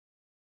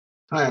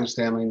Hi, I'm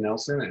Stanley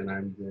Nelson, and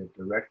I'm the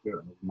director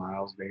of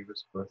Miles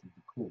Davis' Birth of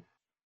the Cool.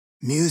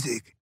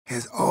 Music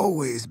has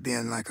always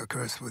been like a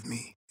curse with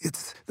me.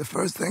 It's the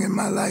first thing in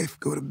my life.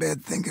 Go to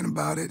bed thinking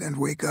about it and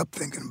wake up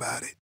thinking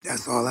about it.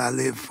 That's all I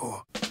live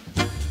for.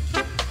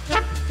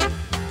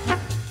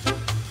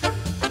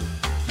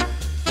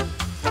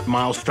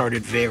 Miles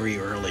started very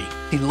early.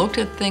 He looked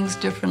at things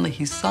differently.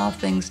 He saw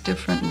things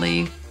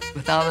differently.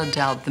 Without a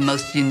doubt, the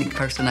most unique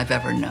person I've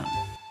ever known.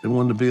 They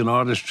wanted to be an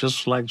artist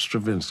just like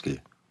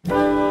Stravinsky.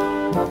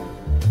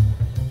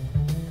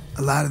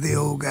 A lot of the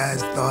old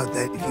guys thought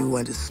that if you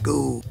went to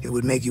school, it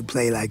would make you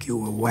play like you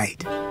were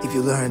white. If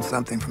you learned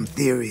something from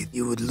theory,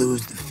 you would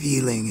lose the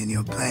feeling in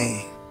your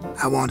playing.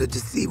 I wanted to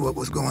see what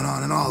was going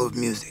on in all of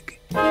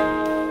music.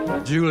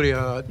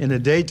 Juilliard in the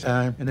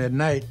daytime, and at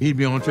night, he'd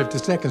be on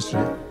 52nd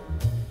Street.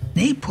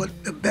 He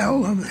put the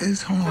bell of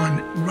his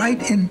horn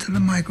right into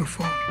the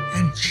microphone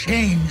and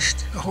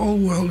changed the whole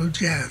world of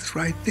jazz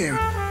right there.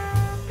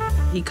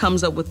 He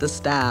comes up with a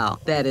style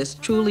that is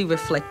truly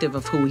reflective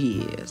of who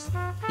he is.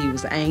 He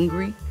was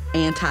angry,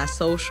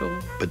 antisocial.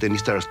 But then he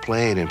starts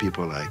playing and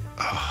people are like,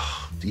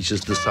 oh, he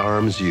just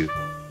disarms you.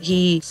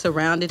 He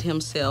surrounded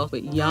himself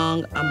with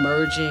young,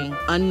 emerging,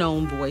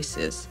 unknown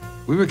voices.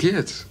 We were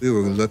kids. We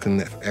were looking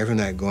at every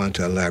night going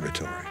to a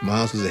laboratory.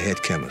 Miles was a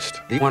head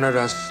chemist. He wanted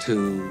us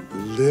to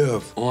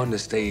live on the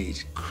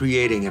stage,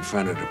 creating in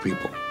front of the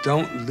people.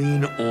 Don't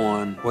lean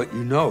on what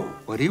you know.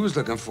 What he was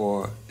looking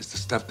for is the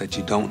stuff that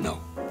you don't know.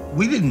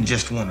 We didn't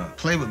just want to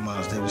play with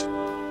Miles Davis.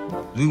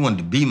 We wanted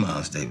to be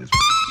Miles Davis.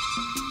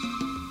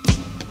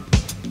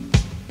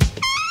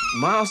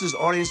 Miles's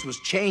audience was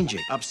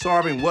changing,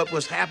 absorbing what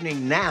was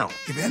happening now.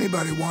 If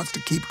anybody wants to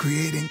keep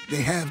creating,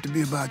 they have to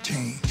be about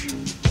change.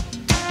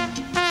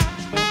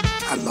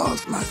 I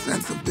lost my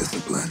sense of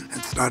discipline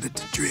and started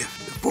to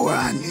drift. Before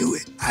I knew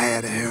it, I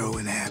had a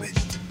heroin habit.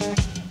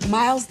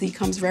 Miles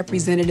becomes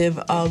representative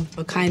of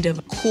a kind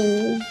of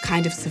cool,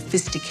 kind of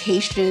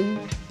sophistication,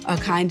 a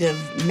kind of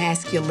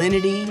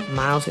masculinity.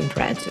 Miles and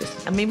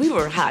Frances. I mean, we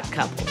were a hot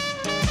couple.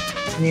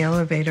 The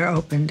elevator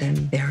opened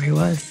and there he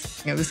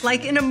was. It was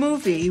like in a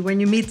movie when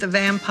you meet the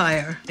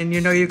vampire and you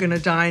know you're gonna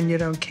die and you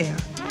don't care.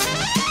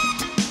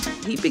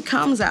 He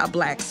becomes our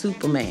Black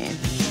Superman.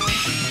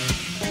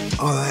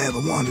 All I ever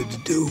wanted to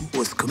do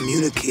was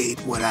communicate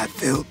what I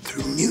felt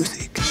through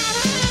music.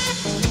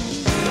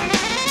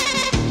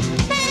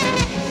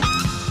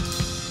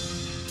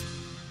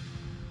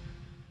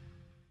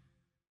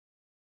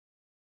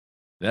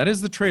 That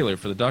is the trailer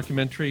for the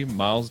documentary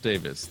Miles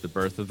Davis, The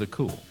Birth of the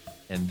Cool.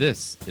 And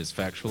this is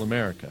Factual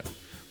America.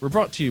 We're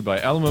brought to you by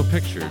Alamo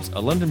Pictures, a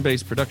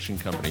London-based production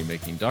company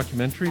making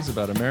documentaries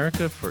about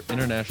America for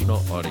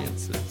international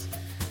audiences.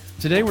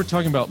 Today we're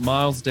talking about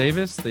Miles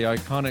Davis, the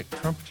iconic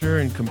trumpeter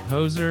and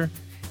composer,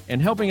 and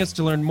helping us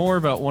to learn more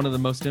about one of the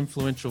most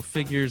influential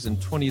figures in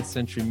 20th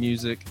century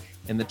music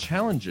and the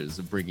challenges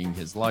of bringing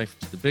his life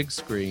to the big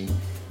screen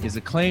is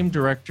acclaimed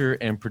director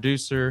and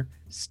producer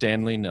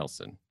Stanley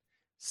Nelson.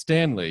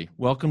 Stanley,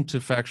 welcome to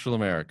Factual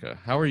America.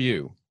 How are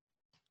you?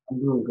 I'm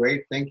doing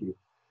great, thank you.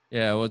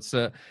 Yeah, well,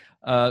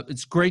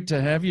 it's great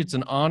to have you. It's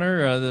an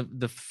honor.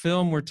 The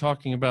film we're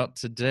talking about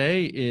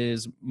today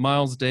is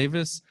Miles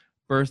Davis,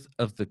 Birth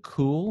of the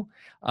Cool.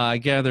 I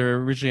gather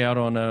originally out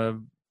on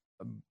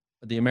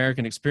the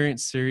American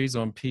Experience series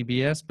on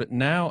PBS, but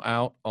now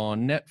out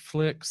on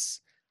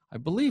Netflix, I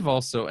believe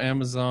also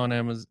Amazon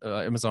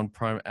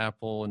Prime,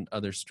 Apple, and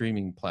other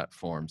streaming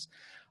platforms.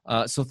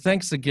 So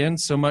thanks again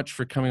so much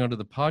for coming onto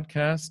the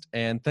podcast,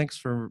 and thanks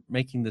for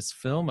making this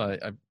film. I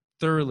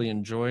thoroughly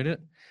enjoyed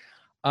it.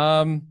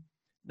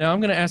 Now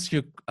I'm going to ask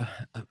you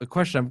a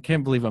question I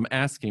can't believe I'm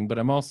asking, but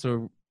I'm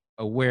also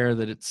aware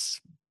that it's,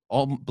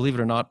 believe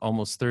it or not,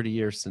 almost 30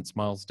 years since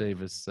Miles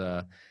Davis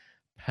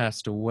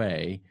passed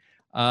away.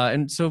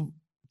 And so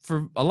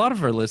for a lot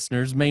of our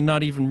listeners may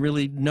not even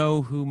really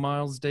know who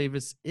Miles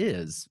Davis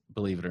is,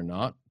 believe it or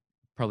not.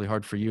 Probably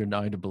hard for you and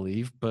I to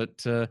believe,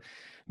 but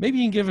maybe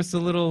you can give us a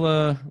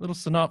little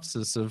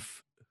synopsis of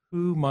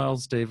who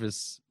Miles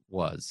Davis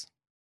was.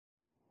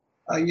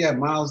 Yeah,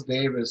 Miles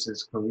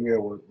Davis's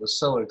career was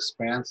so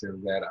expansive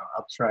that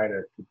I'll try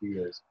to be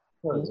as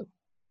clear as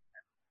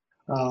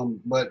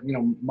but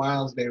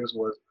Miles Davis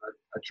was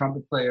a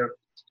trumpet player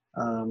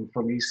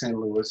from East St.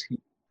 Louis. He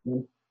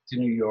went to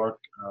New York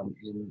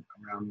in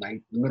around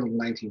the middle of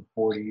the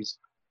 1940s.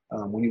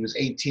 When he was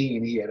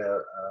 18, he had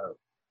a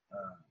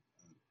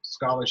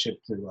scholarship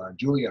to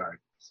Juilliard,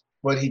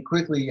 but he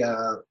quickly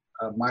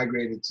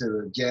migrated to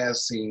the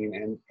jazz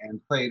scene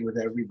and played with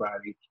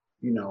everybody,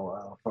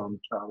 from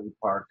Charlie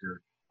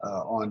Parker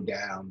on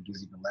down,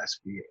 Dizzy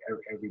Gillespie,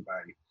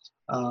 everybody.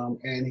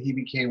 And he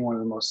became one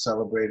of the most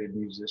celebrated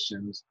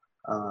musicians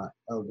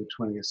of the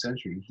 20th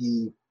century.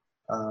 He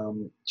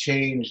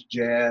changed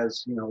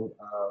jazz, 3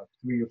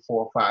 or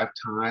 4 or 5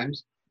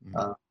 times.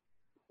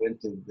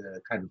 Invented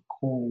the kind of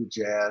cool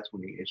jazz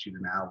when he issued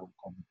an album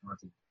called The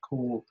Birth of the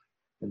Cool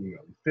in the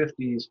early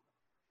 50s.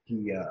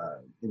 He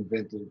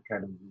invented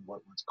kind of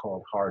what's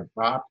called hard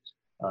bop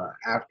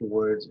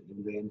afterwards,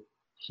 and then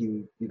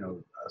he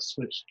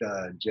switched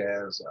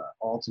jazz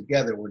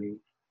altogether when he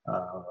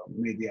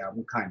made the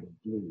album Kind of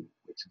Blue,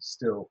 which is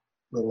still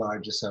the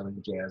largest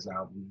selling jazz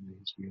album in the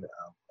history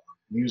of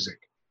music.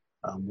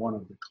 One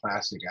of the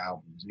classic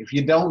albums. If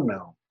you don't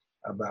know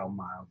about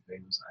Miles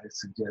Davis, I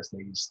suggest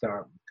that you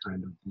start with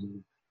Kind of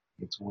Blue.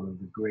 It's one of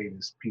the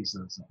greatest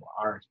pieces of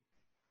art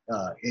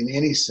in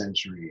any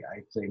century.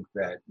 I think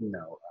that,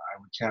 I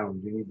would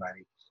challenge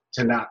anybody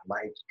to not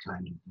like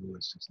Kind of Blue.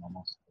 It's just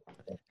almost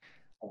a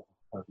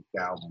perfect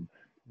album.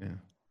 Yeah.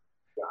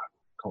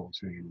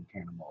 Coltrane and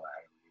Cannonball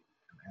Adderley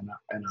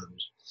and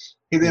others.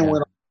 He then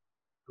went on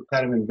to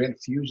kind of invent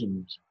fusion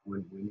music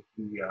when he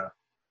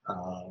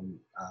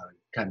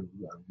kind of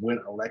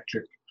went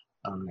electric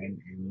and made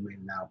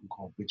an album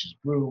called Bitches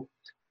Brew.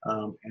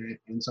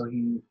 And so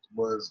he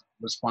was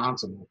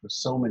responsible for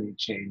so many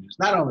changes,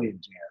 not only in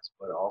jazz,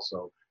 but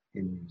also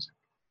in music.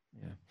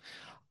 Yeah.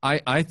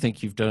 I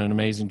think you've done an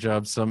amazing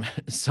job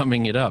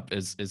summing it up,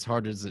 as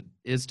hard as it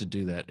is to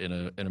do that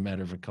in a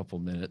matter of a couple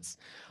minutes.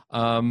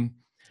 I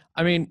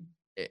mean,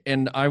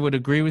 and I would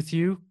agree with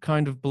you,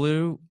 Kind of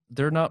Blue.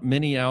 There are not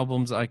many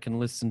albums I can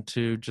listen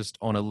to just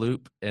on a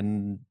loop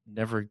and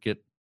never get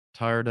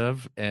tired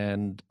of.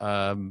 And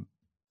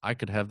I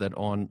could have that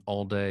on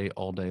all day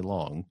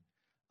long.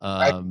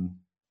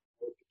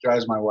 It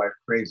drives my wife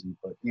crazy,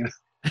 but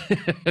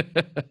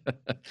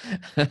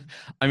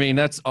I mean,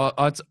 that's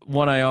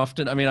one I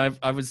often, I mean,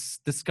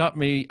 this got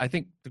me, I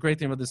think the great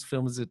thing about this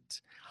film is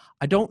that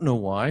I don't know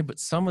why, but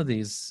some of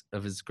his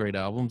great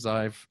albums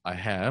but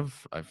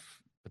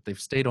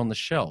they've stayed on the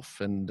shelf,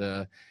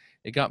 and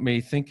it got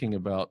me thinking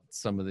about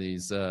some of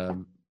these,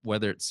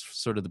 whether it's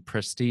sort of the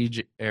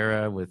Prestige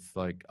era with,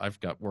 like, I've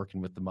got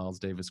working with the Miles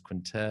Davis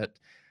Quintet,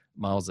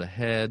 Miles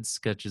Ahead,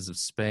 Sketches of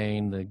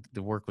Spain,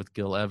 the work with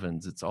Gil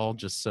Evans. It's all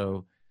just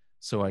so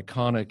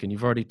iconic, and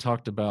you've already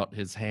talked about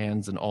his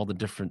hands and all the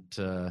different,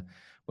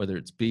 whether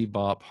it's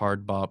bebop,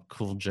 hard bop,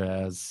 cool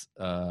jazz,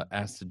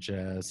 acid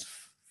jazz,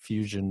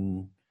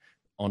 fusion,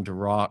 onto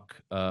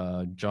rock,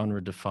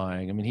 genre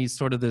defying. I mean, he's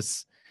sort of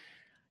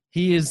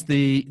he is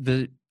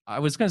the I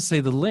was going to say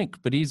the link,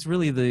 but he's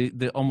really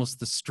the almost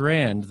the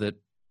strand that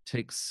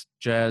takes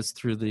jazz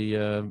through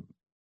the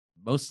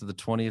most of the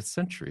 20th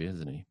century,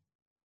 isn't he?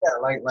 Yeah,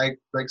 like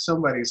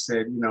somebody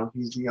said,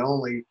 he's the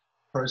only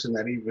person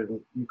that even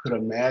you could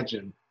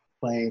imagine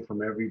playing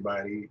from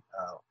everybody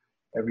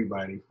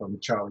from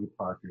Charlie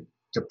Parker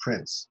to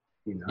Prince.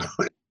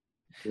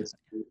 It's a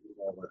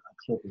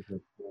clip of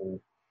him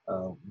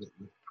with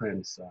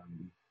Prince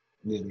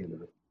near the end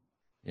of it.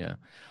 Yeah,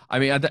 I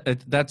mean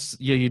that's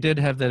you do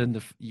have that in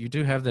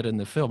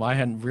the film. I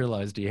hadn't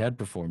realized he had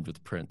performed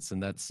with Prince,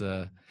 and that's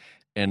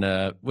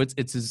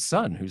it's his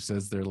son who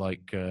says they're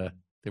like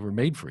they were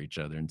made for each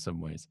other in some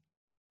ways.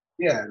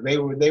 Yeah, they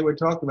were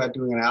talking about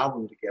doing an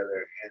album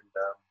together, and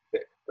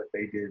but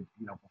they did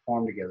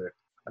perform together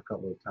a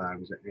couple of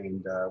times,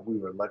 and we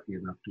were lucky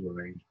enough to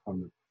arrange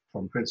from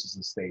Prince's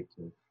estate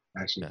to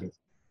actually get.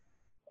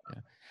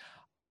 Yeah.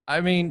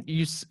 I mean,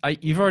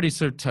 you've already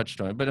sort of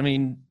touched on it, but I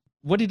mean,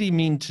 what did he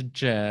mean to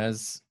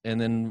jazz,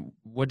 and then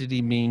what did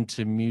he mean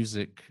to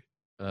music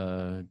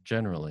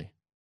generally?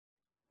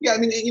 Yeah, I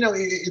mean,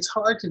 it's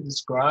hard to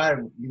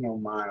describe,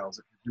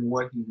 Miles and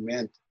what he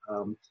meant,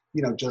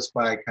 just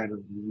by kind of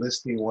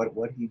listing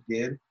what he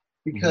did,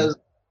 because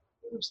the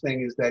first thing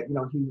is that,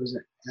 he was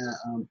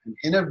an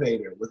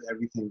innovator with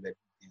everything that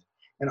he did,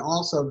 and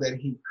also that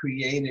he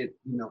created,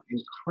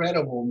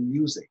 incredible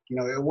music.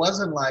 It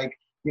wasn't like,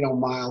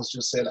 Miles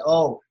just said,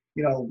 oh,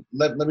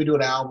 let me do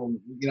an album,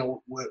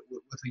 with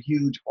a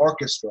huge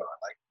orchestra,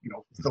 like,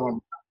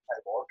 film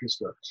type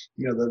orchestra,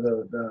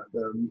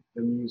 the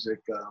music,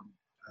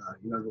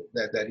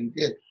 that he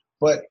did.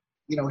 But,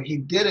 he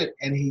did it,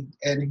 and he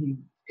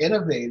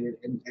innovated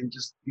and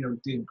just,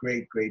 did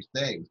great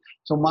things.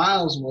 So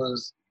Miles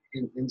was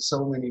in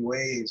so many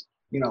ways,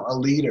 a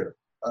leader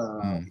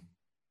in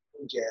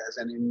jazz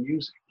and in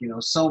music.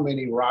 So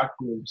many rock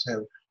groups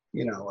have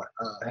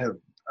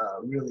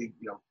really,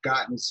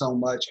 gotten so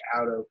much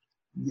out of,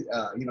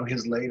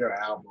 his later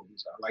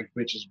albums, like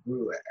Bitches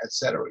Brew,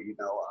 etc.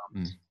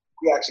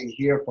 We actually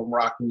hear from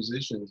rock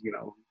musicians,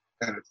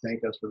 kind of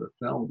thank us for the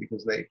film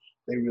because they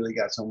really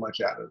got so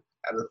much out of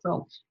the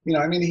film.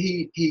 I mean,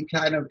 he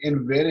kind of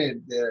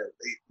invented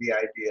the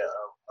idea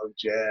of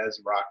jazz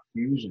rock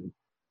fusion.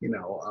 In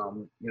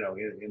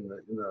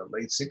the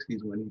late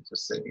 '60s when he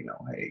just said,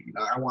 hey,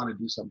 I want to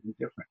do something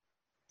different.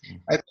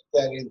 I think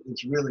that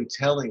it's really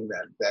telling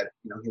that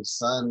his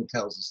son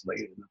tells us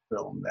later in the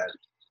film that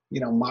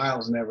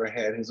Miles never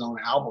had his own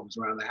albums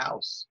around the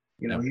house.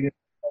 He didn't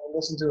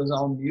listen to his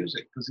own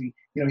music because he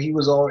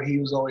was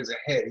always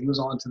ahead. He was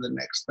on to the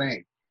next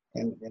thing,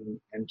 and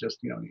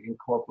just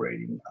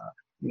incorporating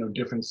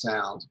different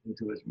sounds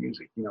into his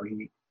music.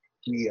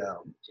 He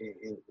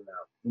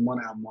in one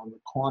album On the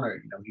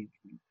Corner, he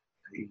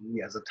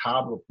has a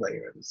tabla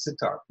player and a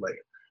sitar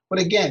player. But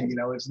again,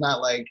 it's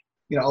not like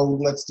oh,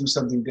 let's do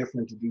something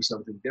different to do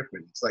something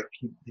different. It's like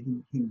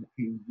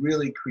he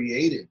really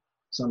created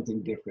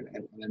something different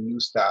and a new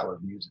style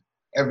of music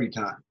every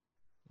time.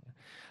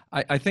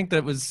 I think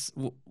that was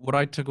what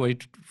I took away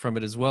from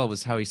it as well,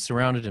 was how he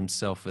surrounded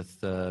himself with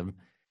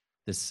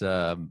this.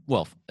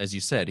 Well, as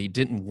you said, he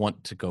didn't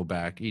want to go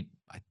back.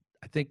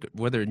 I think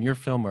whether in your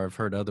film or I've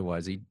heard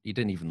otherwise, he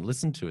didn't even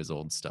listen to his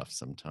old stuff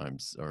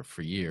sometimes or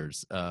for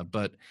years.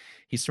 But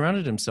he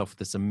surrounded himself with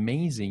this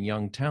amazing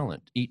young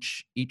talent.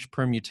 Each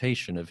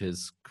permutation of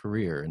his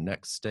career and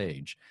next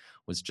stage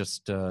was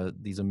just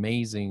these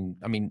amazing.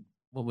 I mean,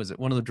 what was it?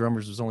 One of the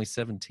drummers was only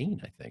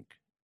 17, I think.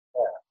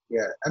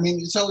 Yeah. I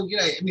mean, so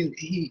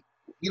he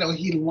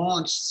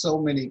launched so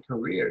many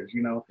careers.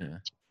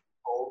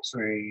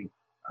 Coltrane,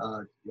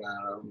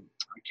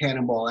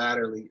 Cannonball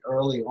Adderley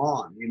early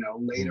on.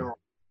 Later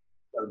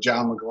on,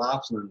 John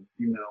McLaughlin.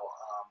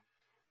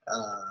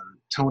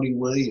 Tony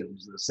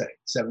Williams, the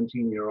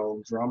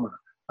 17-year-old drummer.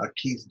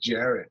 Keith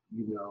Jarrett.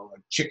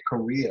 Chick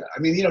Corea. I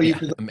mean, you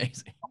could go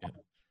amazing.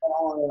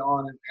 on and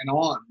on and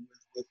on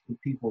with the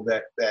people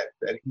that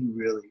he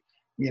really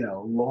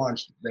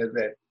launched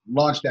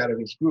launched out of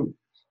his group.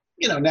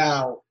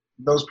 Now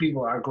those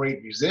people are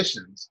great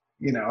musicians,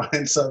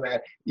 and so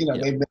that they've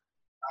been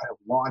kind of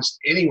launched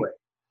anyway.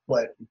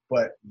 But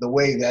the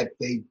way that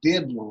they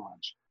did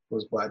launch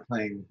was by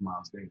playing with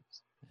Miles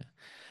Davis. Yeah.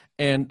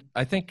 And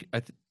I think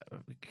I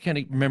can't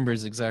remember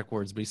his exact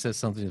words, but he says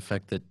something to the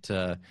effect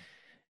that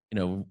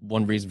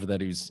one reason for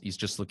that he's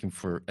just looking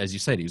for, as you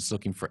said, he was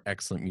looking for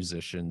excellent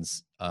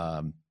musicians,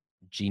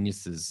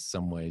 geniuses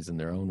some ways in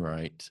their own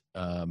right.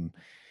 I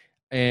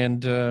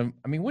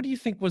mean, what do you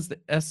think was the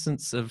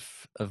essence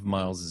of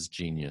Miles's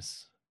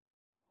genius?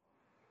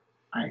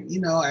 I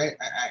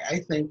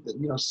think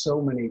that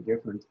so many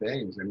different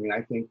things. I mean,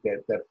 I think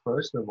that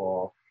first of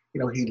all,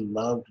 he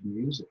loved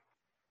music,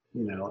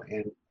 and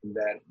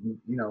that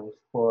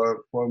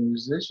for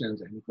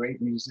musicians and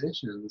great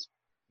musicians,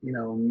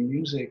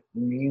 music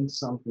means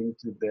something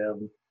to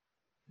them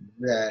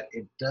that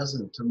it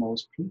doesn't to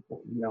most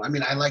people. I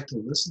mean, I like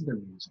to listen to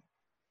music,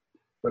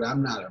 but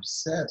I'm not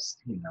obsessed.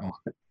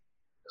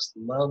 Just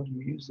loved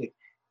music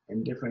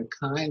and different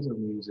kinds of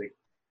music,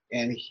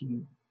 and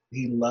he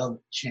loved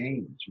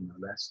change.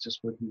 That's just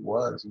what he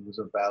was. He was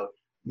about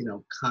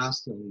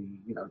constantly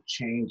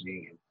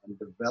changing and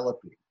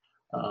developing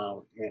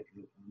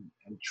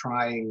and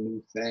trying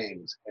new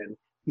things. And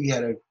he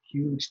had a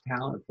huge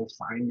talent for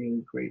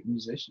finding great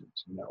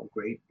musicians,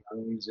 great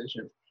young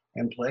musicians,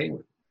 and playing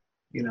with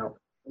them.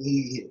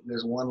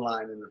 There's one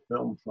line in the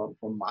film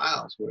from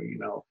Miles where he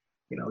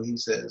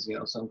says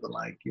something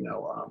like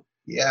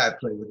yeah, I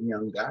play with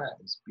young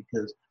guys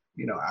because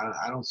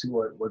I don't see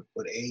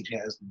what age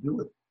has to do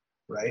with it,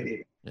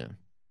 right?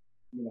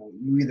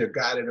 You either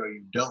got it or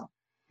you don't,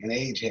 and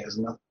age has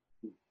nothing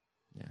to do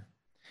with it.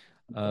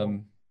 Yeah.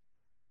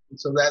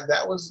 So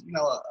that was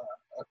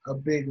a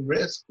big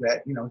risk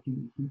that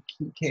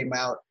he came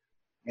out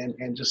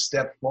and just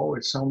stepped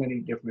forward so many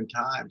different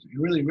times. He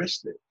really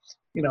risked it.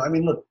 I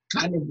mean, look,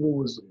 Kind of Blue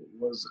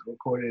was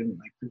recorded in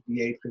like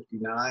 58,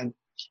 59.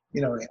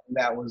 And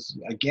that was,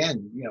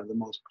 again, the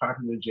most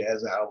popular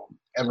jazz album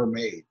ever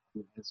made.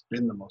 It's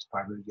been the most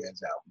popular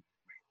jazz album.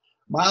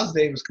 Miles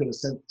Davis could have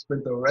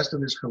spent the rest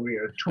of his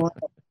career touring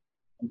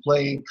and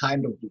playing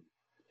Kind of Blue.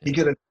 He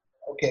could have,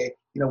 okay,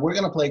 we're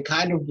going to play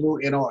Kind of Blue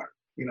in order.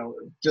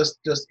 Just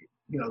the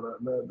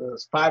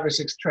 5 or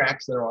 6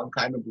 tracks that are on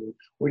Kind of Blue,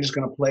 we're just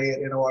going to play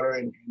it in order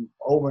and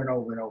over and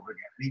over and over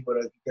again. He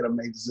would have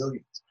made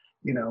zillions,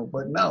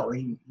 but no,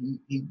 he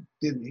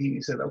didn't.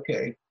 He said,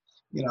 okay,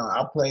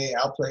 I'll play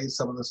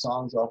some of the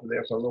songs off of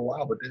there for a little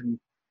while, but then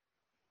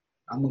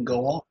I'm gonna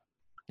go on.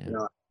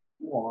 Go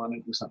on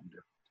and do something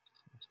different.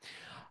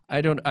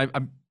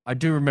 I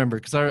do remember,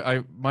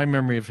 because my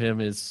memory of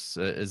him is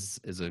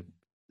as a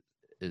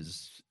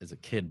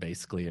kid,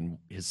 basically, and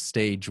his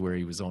stage where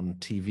he was on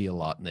TV a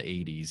lot in the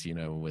 80s,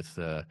 with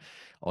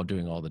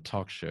doing all the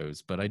talk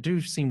shows. But I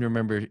do seem to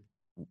remember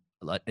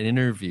an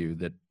interview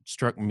that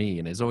struck me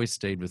and has always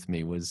stayed with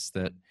me, was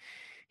that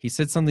he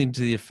said something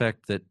to the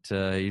effect that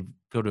he'd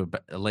go to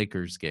a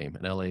Lakers game,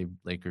 an LA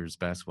Lakers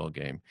basketball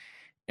game,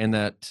 and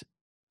that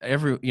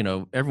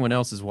everyone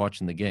else is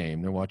watching the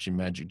game. They're watching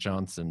Magic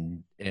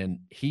Johnson, and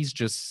he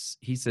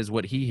says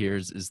what he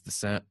hears is the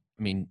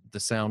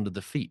sound of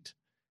the feet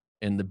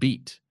and the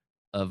beat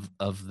of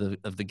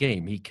the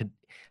game. He could,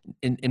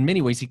 in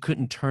many ways, he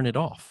couldn't turn it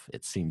off,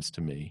 it seems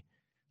to me.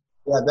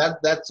 Yeah,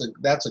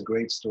 that's a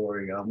great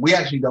story. We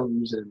actually don't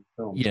use it in the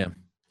film. Yeah.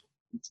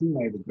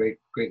 Teammate, the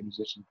great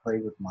musician,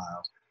 played with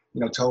Miles.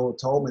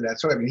 Told me that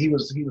story. I mean, he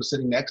was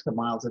sitting next to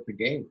Miles at the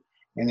game,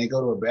 and they go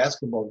to a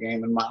basketball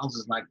game, and Miles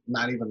is like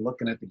not even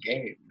looking at the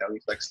game.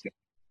 He's like still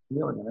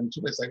feeling it. And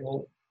Teammate's like,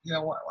 well,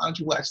 why don't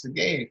you watch the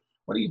game?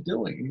 What are you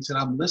doing? And he said,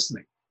 I'm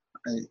listening.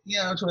 And,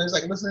 he's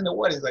like, listening to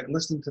what? He's like,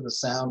 listening to the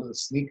sound of the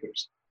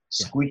sneakers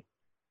squeaking.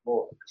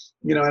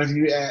 And if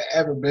you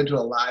ever been to a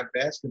live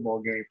basketball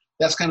game,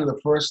 that's kind of the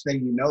first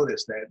thing you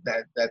notice,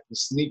 that the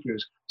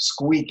sneakers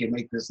squeak and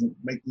make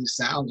these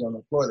sounds on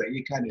the floor that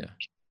you kind of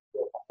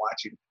feel from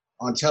watching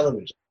on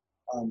television.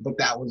 But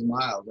that was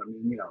Miles. I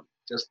mean,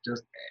 just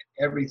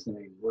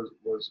everything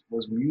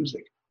was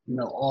music.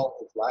 All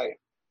his life.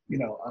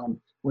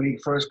 When he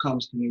first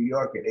comes to New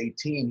York at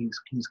 18,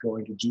 he's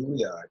going to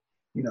Juilliard,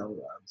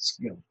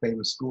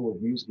 famous school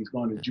of music. He's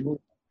going to Juilliard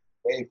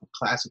for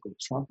classical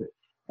trumpet,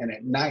 and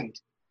at night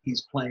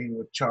he's playing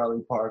with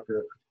Charlie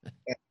Parker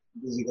and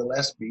Dizzy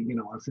Gillespie,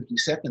 on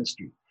 52nd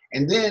Street.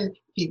 And then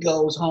he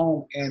goes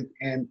home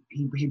and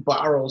he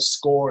borrows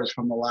scores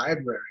from the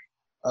library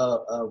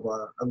of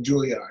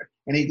Juilliard,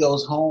 and he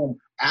goes home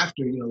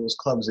after those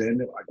clubs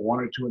end at like 1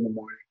 or 2 in the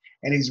morning,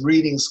 and he's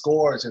reading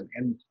scores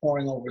and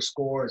poring over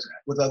scores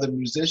with other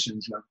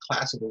musicians,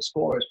 classical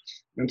scores,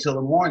 until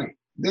the morning.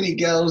 Then he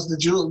goes to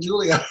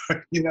Juilliard,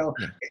 and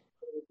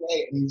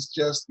he's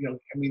just,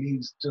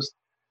 he's just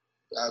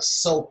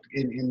soaked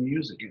in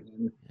music.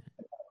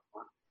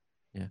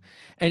 Yeah,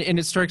 and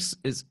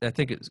I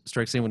think it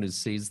strikes anyone who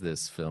sees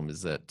this film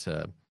is that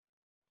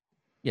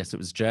yes, it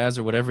was jazz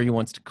or whatever he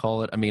wants to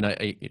call it. I mean,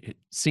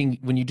 seeing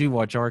when you do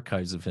watch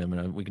archives of him,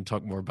 and we can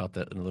talk more about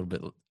that in a little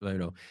bit.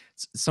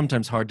 It's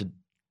sometimes hard to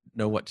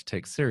know what to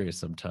take serious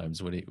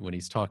sometimes when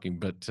he's talking,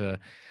 but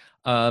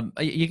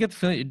you get the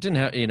feeling it didn't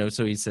have,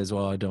 so he says,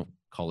 well, I don't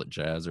call it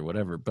jazz or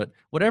whatever, but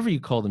whatever you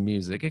call the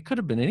music, it could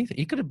have been anything.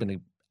 He could have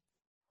been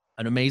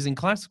an amazing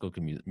classical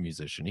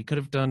musician. He could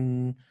have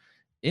done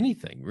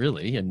anything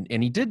really, and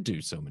he did do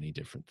so many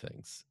different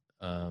things.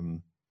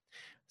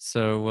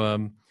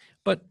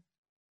 But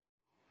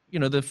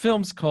the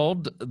film's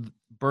called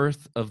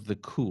Birth of the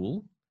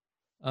Cool.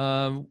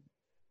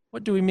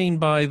 What do we mean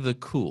by the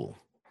cool?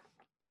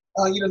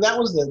 That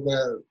was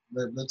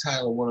the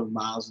title of one of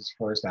Miles's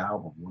first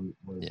album.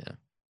 Was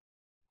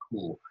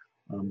Cool,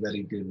 that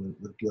he did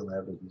with Gil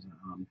Evans,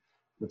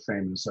 the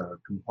famous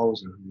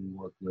composer who he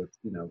worked with,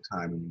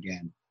 time and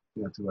again,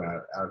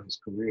 throughout his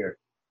career.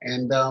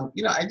 And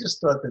I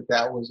just thought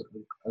that was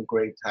a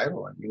great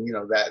title. I mean,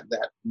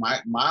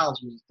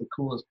 Miles was the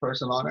coolest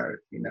person on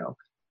earth.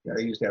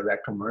 They used to have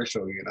that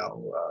commercial. I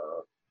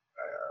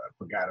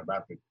forgot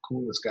about the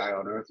coolest guy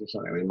on earth or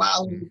something. I mean,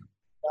 Miles was the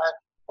guy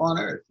on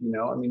earth.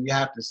 I mean, you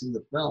have to see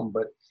the film,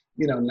 but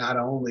not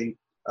only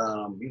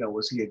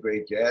was he a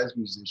great jazz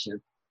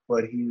musician,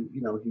 but he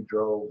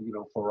drove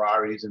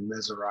Ferraris and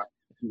Maseratis.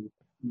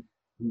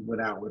 He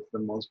went out with the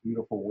most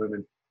beautiful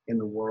women in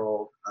the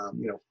world.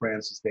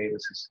 Frances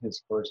Davis,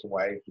 his first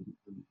wife and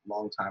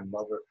longtime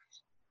lover,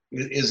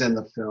 is in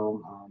the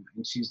film,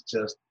 and she's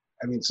just,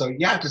 so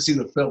you have to see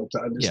the film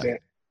to understand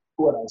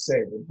what I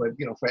say, but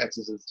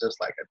Frances is just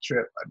like a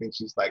trip. I mean,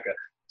 she's like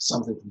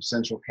something from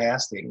Central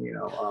Casting,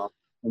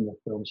 in the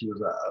film. She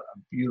was a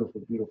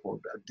beautiful,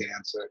 beautiful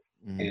dancer,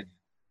 and his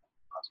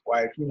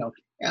wife, he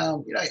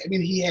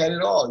had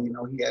it all.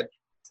 He had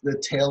the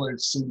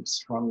tailored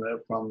suits from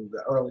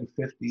the early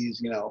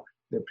 50s.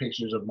 The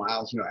pictures of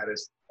Miles,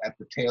 at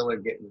the tailor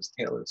getting his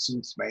tailored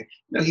suits made.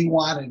 He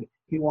wanted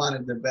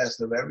the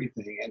best of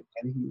everything,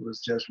 and he was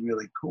just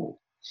really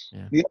cool.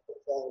 Yeah. The other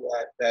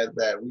thing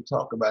that we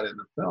talk about in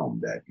the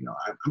film that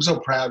I'm so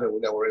proud that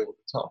we're able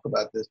to talk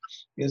about this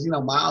is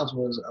Miles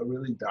was a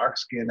really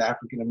dark-skinned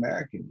African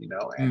American,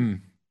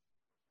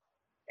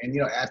 and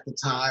at the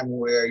time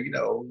where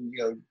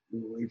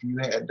if you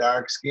had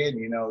dark skin,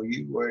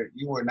 you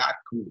were not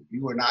cool,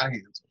 you were not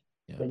handsome.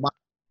 Yeah. But Miles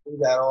threw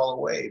that all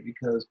away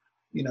because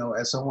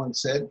as someone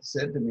said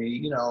to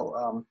me,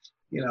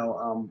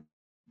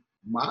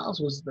 Miles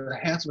was the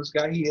handsomest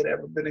guy he had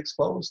ever been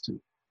exposed to.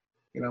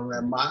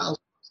 That Miles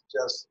was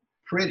just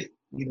pretty,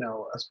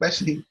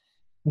 especially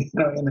in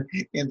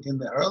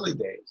the early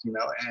days,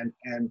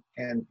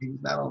 and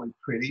he's not only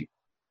pretty,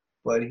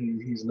 but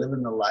he's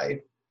living the life,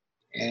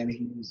 and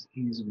he's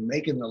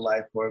making the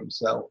life for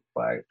himself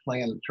by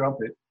playing the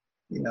trumpet,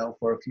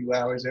 for a few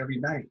hours every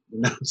night,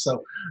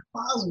 So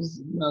Miles was,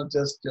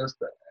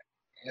 just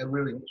a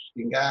really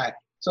interesting guy.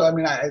 So I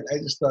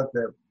just thought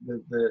that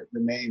the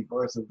name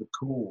Birth of the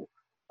Cool,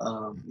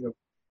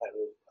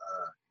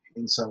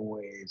 in some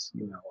ways,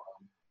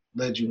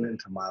 led you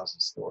into Miles'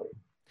 story.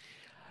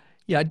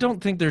 Yeah, I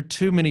don't think there are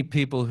too many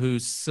people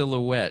whose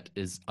silhouette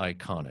is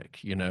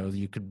iconic.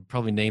 You could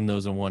probably name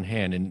those on one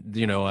hand,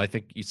 and I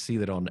think you see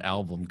that on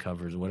album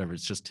covers or whatever.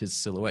 It's just his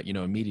silhouette.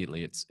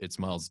 Immediately it's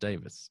Miles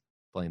Davis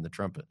playing the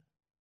trumpet.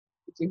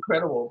 It's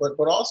incredible,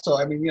 but also,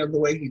 the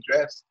way he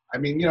dressed.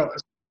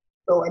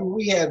 So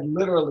we had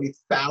literally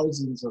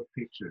thousands of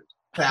pictures,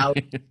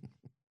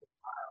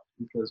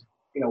 because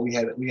we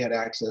had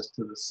access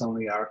to the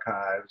Sony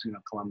archives.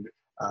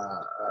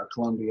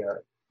 Columbia,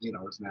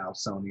 is now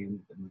Sony,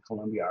 and the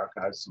Columbia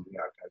archives, Sony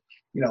archives.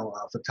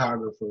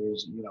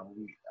 Photographers,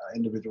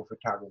 individual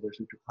photographers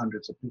who took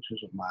hundreds of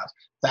pictures of Miles,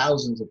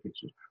 thousands of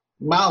pictures.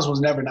 Miles was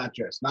never not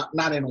dressed.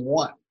 Not in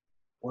one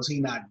was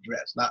he not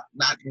dressed.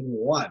 Not in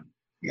one.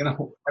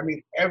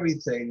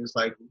 Everything is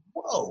like,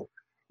 whoa.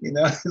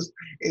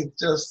 It's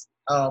just,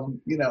 and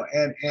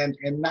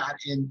not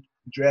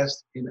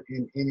dressed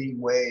in any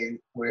way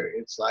where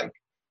it's like,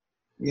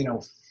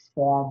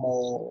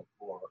 formal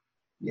or,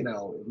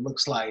 it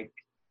looks like,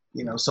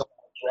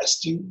 someone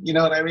dressed you,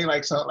 what I mean?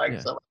 Like, someone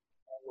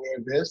wear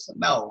this.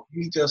 No,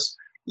 he just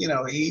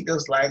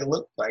like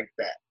looked like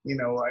that,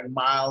 like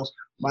Miles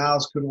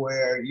could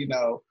wear,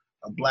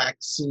 a black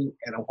suit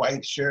and a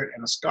white shirt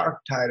and a scarf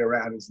tied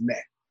around his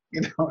neck,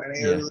 and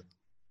it was,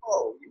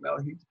 oh,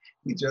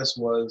 he just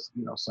was,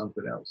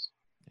 something else.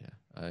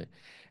 Yeah.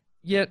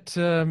 Yet,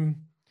 who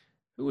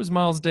was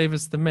Miles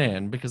Davis the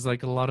man? Because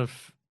like a lot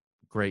of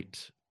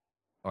great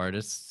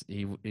artists,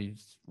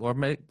 he's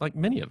like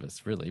many of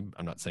us, really.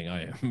 I'm not saying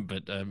I am,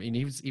 but I mean,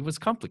 he was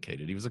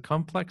complicated. He was a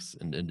complex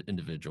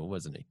individual,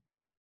 wasn't he?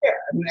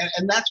 Yeah,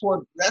 and that's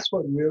what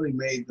really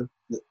made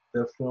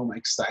the film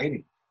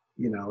exciting.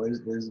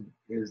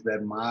 Is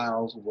that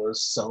Miles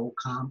was so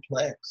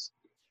complex.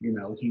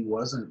 He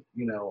wasn't,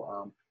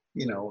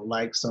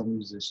 like some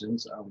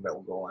musicians that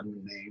will go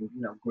unnamed,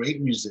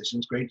 great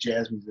musicians, great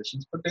jazz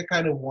musicians, but they're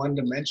kind of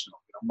one-dimensional.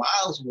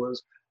 Miles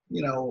was,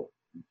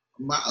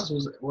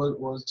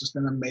 was just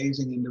an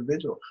amazing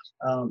individual.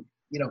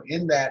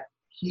 In that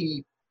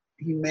he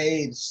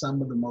made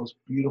some of the most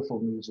beautiful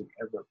music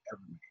ever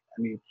made.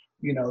 I mean,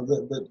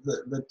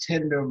 the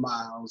tender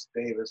Miles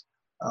Davis,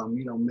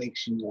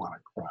 makes you want to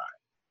cry.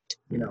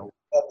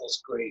 That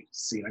was great to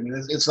see. I mean,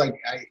 it's like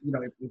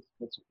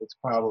it's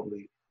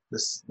probably the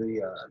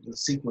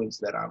sequence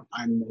that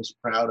I'm most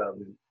proud of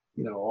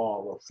in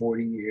all of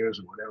 40 years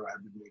or whatever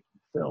I've been making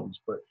films.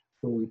 But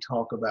when we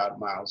talk about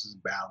Miles's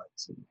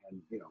ballads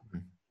and the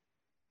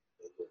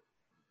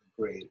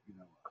great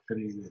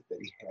affinity that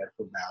he had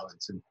for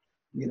ballads, and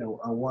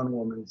one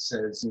woman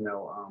says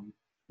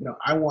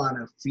I want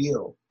to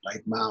feel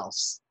like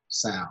Miles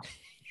sound.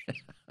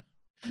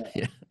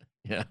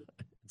 Yeah,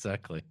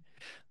 exactly.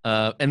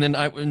 And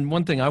then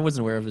one thing I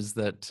wasn't aware of is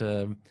that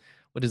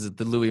what is it?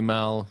 The Louis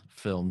Malle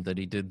film that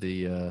he did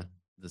the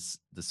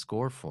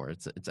score for.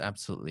 It's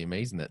absolutely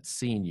amazing, that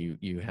scene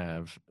you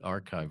have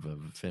archive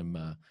of him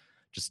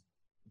just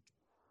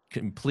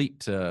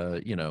complete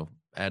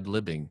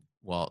ad-libbing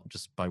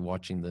just by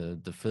watching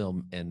the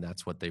film, and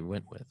that's what they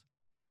went with.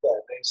 Yeah,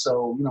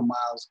 so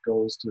Miles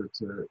goes to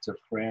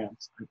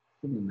France, I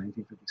think in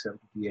 1957,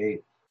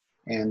 58.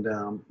 And,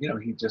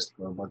 he just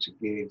for a bunch of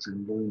gigs,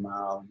 and Louis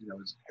Malle,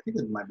 I think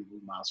it might be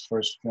Louis Malle's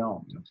first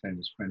film,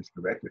 famous French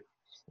director.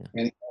 Yeah.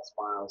 And he asked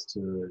Miles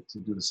to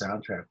do the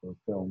soundtrack for a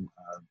film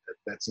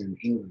that's in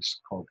English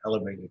called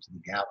Elevator to the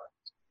Gallows.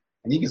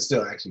 And you can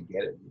still actually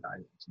get it.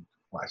 I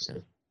watched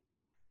it.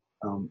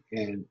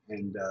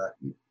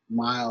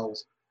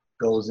 Miles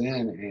goes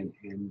in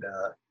and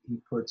he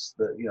puts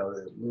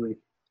Louis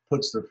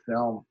puts the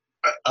film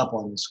up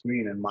on the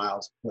screen, and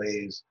Miles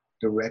plays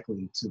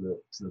directly to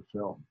the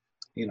film.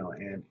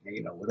 And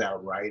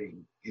without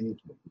writing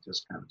anything,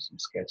 just kind of some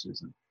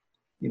sketches, and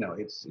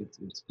it's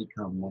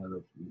become one of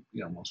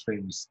the most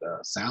famous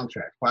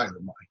soundtracks, probably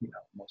the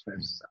most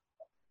famous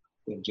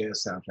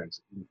jazz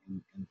soundtracks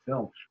in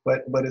film.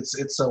 But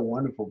it's so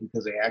wonderful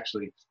because they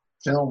actually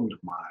filmed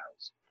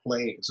Miles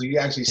playing, so you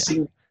actually see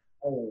the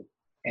whole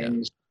and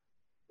you see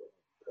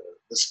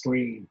the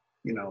screen,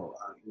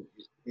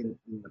 in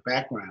the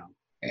background,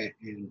 and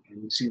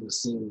you see the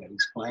scene that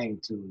he's playing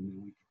to, and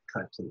then we can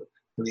cut to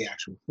the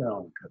actual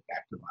film and cut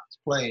back to Miles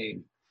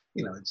playing.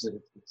 It's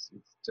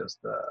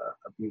just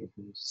a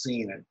beautiful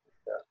scene, and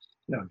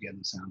again,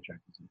 the soundtrack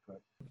is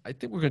incredible. I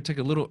think we're going to take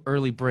a little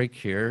early break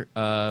here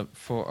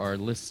for our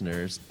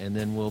listeners, and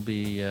then we'll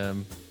be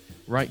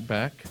right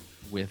back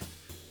with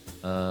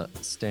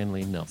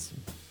Stanley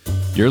Nelson.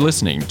 You're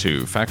listening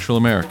to Factual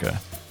America.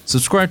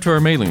 Subscribe to our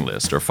mailing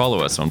list or follow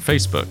us on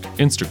Facebook,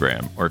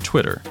 Instagram, or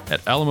Twitter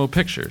at Alamo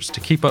Pictures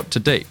to keep up to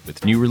date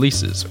with new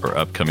releases or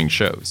upcoming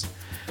shows.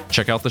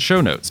 Check out the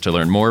show notes to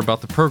learn more about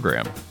the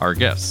program, our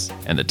guests,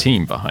 and the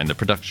team behind the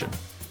production.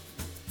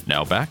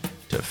 Now back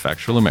to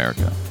Factual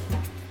America.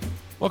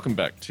 Welcome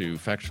back to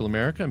Factual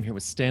America. I'm here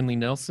with Stanley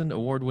Nelson,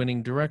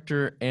 award-winning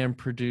director and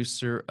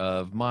producer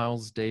of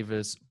Miles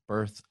Davis'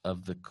 Birth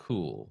of the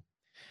Cool.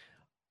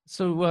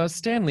 So,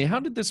 Stanley,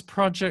 how did this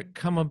project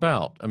come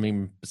about? I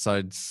mean,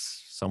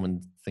 besides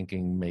someone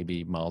thinking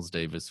maybe Miles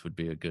Davis would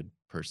be a good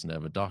person to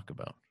have a doc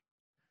about.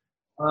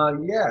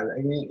 Yeah,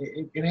 I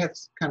mean, it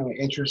has kind of an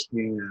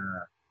interesting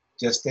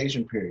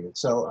gestation period.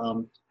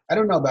 So I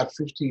don't know, about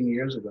 15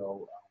 years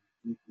ago,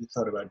 we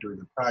thought about doing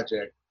the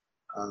project.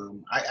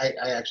 I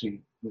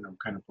actually,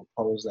 kind of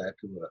proposed that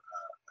to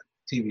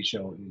a TV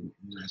show in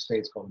the United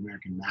States called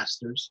American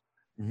Masters.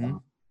 Mm-hmm.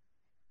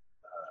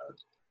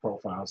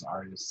 Profiles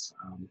artists.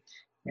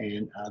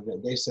 And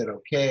they said,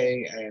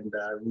 okay. And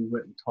we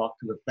went and talked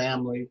to the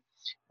family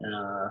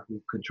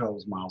who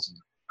controls Miles'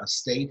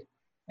 estate.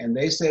 And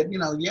they said, I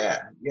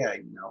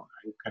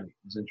kind of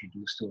was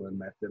introduced to them,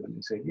 met them, and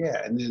they said,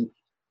 yeah. And then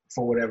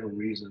for whatever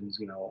reasons,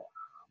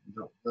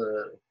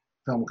 the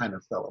film kind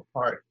of fell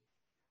apart.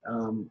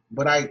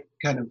 But I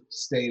kind of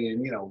stayed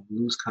in,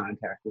 lose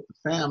contact with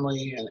the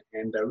family.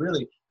 And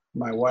really,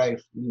 my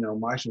wife,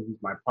 Marsha,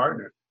 who's my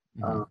partner,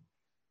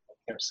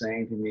 kept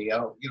saying to me,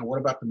 oh, what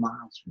about the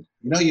Miles film?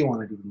 You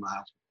want to do the Miles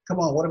film. Come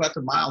on, what about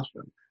the Miles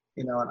film?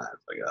 And I was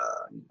like,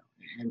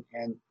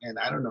 and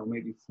I don't know,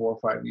 maybe 4 or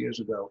 5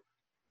 years ago,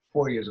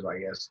 4 years ago, I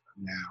guess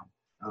now,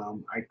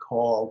 I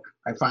called,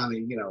 I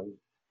finally,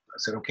 I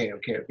said, okay.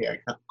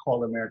 I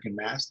called American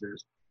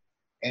Masters,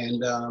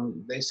 And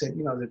they said,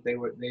 you know, that they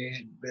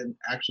had been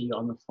actually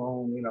on the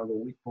phone, you know, the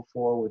week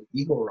before with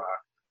Eagle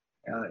Rock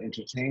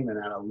Entertainment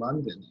out of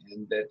London,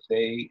 and that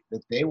they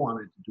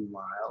wanted to do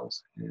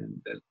Miles, and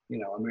that, you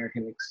know,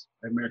 American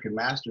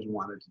Masters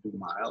wanted to do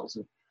Miles,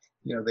 and,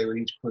 you know, they would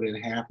each put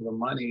in half of the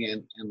money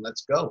and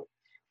let's go.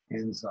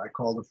 And so I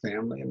called the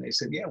family, and they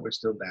said, yeah, we're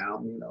still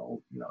down, you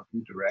know, if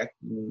you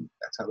direct. And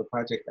that's how the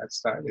project got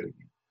started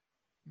again.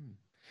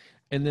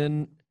 And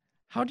then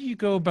how do you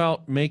go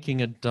about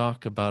making a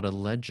doc about a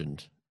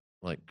legend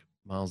like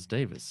Miles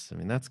Davis? I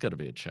mean, that's got to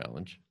be a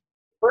challenge.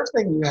 First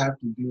thing you have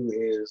to do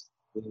is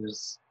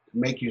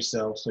make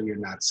yourself so you're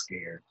not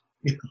scared.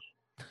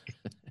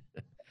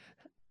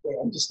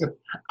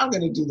 I'm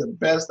gonna do the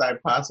best I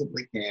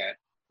possibly can,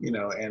 you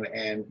know,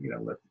 and you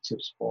know, let the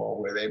chips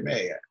fall where they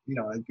may. You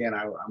know, again,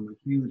 I'm a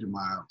huge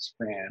Miles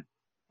fan,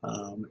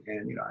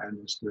 and you know, I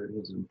understood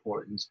his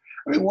importance.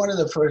 I mean, one of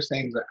the first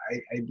things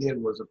I did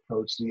was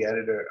approach the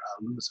editor,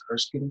 Louis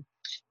Erskine,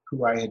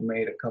 who I had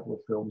made a couple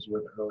of films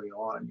with early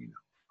on. You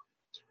know,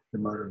 The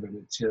Murder of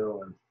Emmett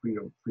Till and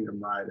Freedom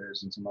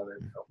Riders and some other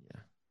films.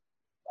 Yeah.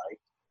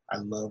 I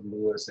love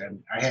Louis,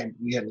 and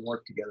we hadn't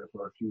worked together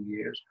for a few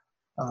years.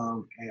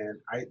 And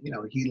you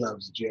know, he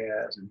loves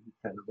jazz, and he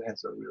kind of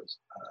has a real,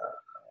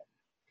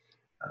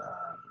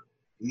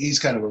 he's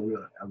kind of a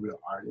real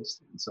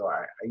artist. And so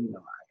I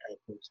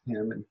approached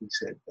him, and he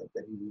said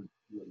that he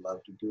would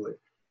love to do it.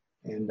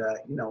 And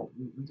you know,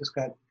 we just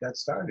got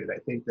started. I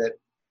think that,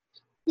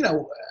 you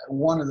know,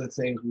 one of the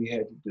things we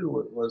had to do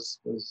was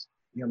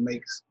you know,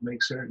 make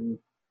certain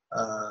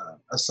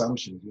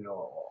assumptions, you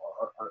know,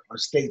 or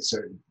state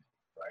certain,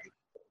 right?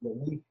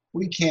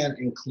 We can't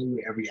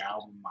include every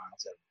album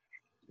Miles ever.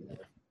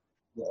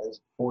 You know,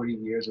 40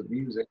 years of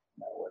music,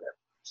 you know, whatever.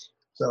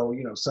 So,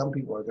 you know, some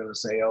people are going to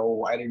say, oh,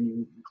 why didn't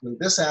you include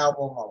this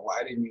album, or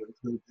why didn't you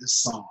include this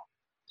song?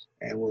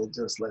 And we'll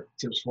just let the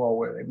chips fall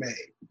where they may,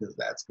 because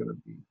that's going to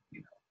be,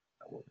 you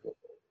know, what we're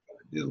going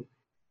to do.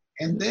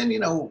 And then, you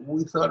know,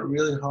 we thought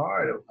really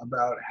hard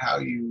about how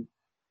you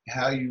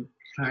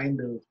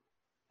kind of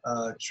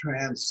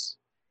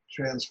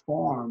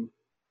transform,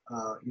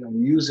 you know,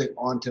 music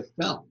onto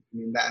film. I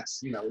mean,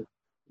 that's, you know,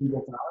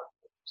 different art.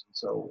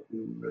 So we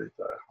really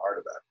thought hard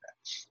about that.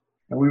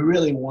 And we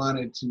really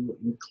wanted to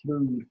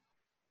include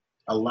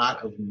a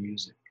lot of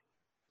music,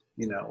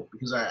 you know,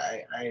 because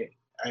I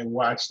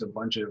watched a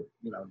bunch of,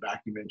 you know,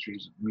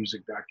 documentaries,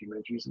 music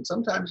documentaries, and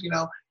sometimes, you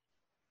know,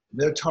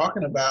 they're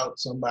talking about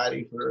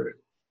somebody for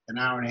an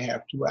hour and a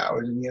half, 2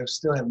 hours, and you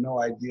still have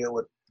no idea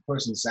what the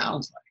person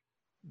sounds like.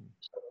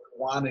 So we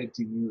wanted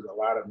to use a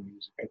lot of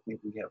music. I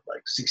think we have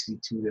like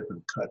 62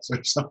 different cuts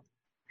or something.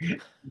 Yeah,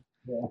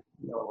 you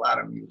know, a lot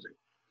of music.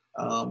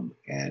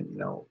 And, you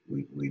know,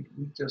 we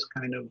just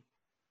kind of,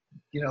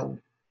 you know,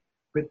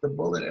 bit the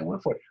bullet and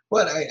went for it.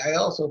 But I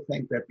also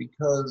think that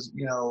because,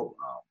 you know,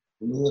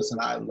 Louis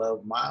and I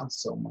love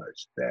Miles so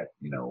much that,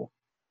 you know,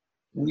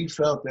 we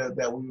felt that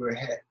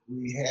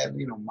we had,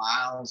 you know,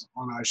 Miles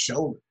on our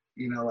shoulder,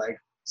 you know, like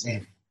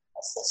saying,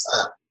 mess this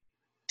up,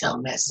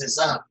 don't mess this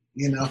up,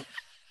 you know,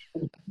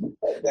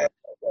 that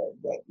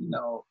you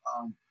know,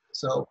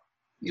 so,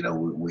 you know,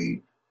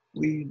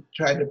 we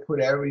tried to put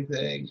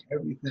everything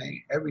that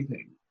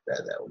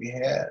we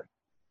had,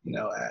 you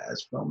know,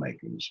 as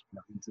filmmakers, you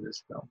know, into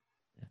this film.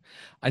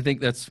 I think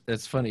that's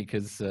funny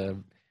because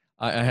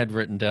I had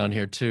written down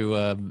here too.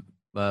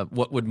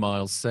 What would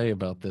Miles say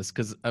about this?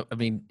 Because I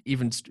mean,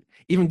 even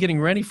getting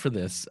ready for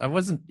this, I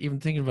wasn't even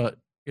thinking about,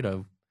 you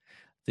know,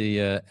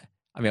 the.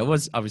 I mean, I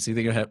was obviously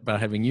thinking about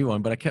having you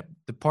on, but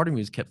the part of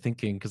me kept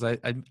thinking, because I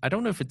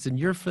don't know if it's in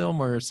your film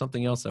or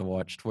something else I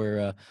watched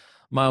where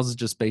Miles is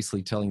just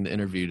basically telling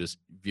the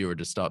viewer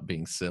to stop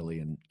being silly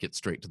and get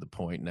straight to the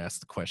point and ask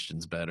the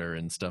questions better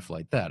and stuff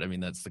like that. I mean,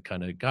 that's the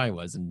kind of guy he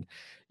was, and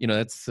you know,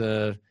 that's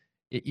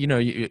you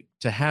know,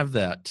 to have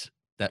that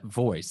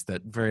voice,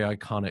 that very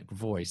iconic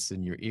voice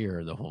in your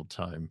ear the whole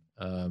time.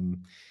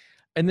 And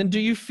then,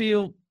 did you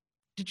feel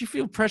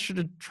pressure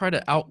to try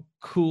to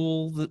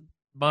outcool the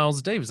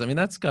Miles Davis? I mean,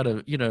 that's got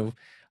to, you know,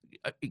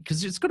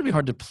 because it's going to be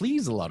hard to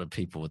please a lot of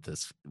people with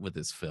this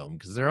film,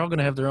 because they're all going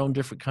to have their own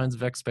different kinds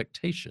of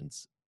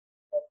expectations.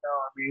 No,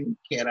 I mean,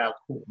 you can't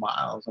outcool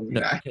Miles. I mean,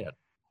 no, you can't.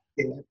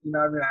 You know,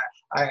 I mean,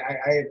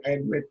 I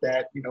admit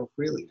that, you know,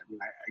 freely. I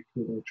mean, I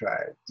couldn't try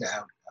to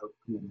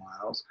outcool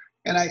Miles.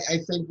 And I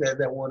think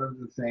that one of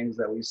the things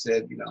that we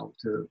said, you know,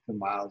 to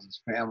Miles's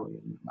family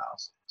and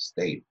Miles'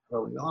 estate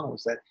early on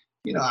was that,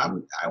 you know, I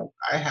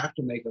have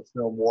to make a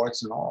film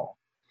warts and all.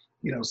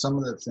 You know, some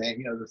of the things,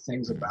 you know, the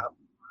things about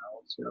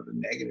Miles, you know, the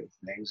negative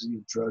things,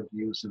 drug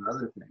use and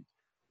other things,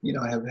 you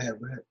know, have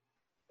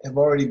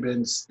already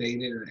been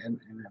stated and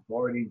have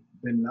already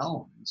been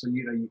known. And so,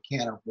 you know, you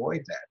can't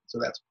avoid that. So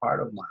that's part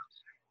of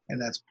Miles.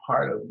 And that's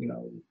part of, you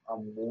know,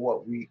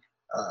 what we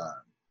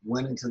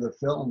went into the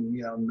film,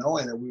 you know,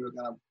 knowing that we were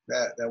gonna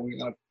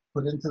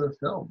put into the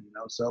film, you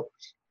know. So,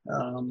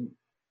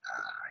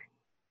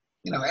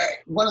 you know,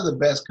 one of the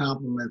best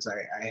compliments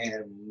I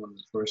had in one of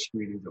the first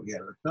screenings that we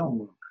had of the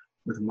film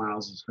with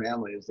Miles's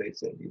family is they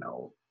said, you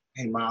know,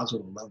 hey, Miles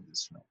would have loved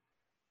this film.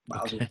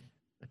 Miles. Okay.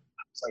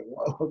 It's like,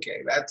 whoa,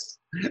 okay, that's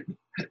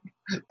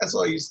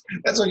all you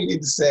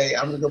need to say.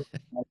 I'm gonna go to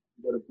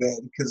bed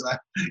because I,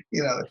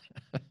 you know,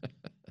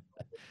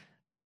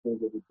 we'll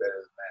get it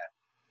better than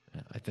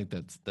that. I think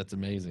that's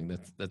amazing.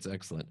 That's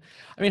excellent.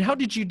 I mean, how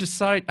did you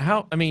decide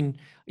how, I mean,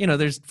 you know,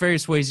 there's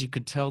various ways you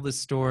could tell this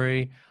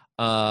story.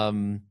 I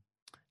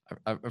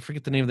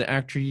forget the name of the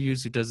actor you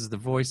use who does the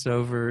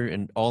voiceover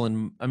and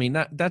I mean,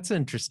 that's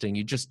interesting.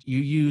 You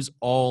use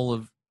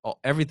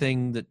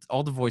everything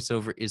all the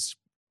voiceover is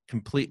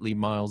completely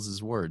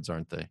Miles's words,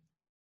 aren't they?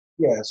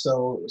 Yeah.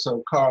 So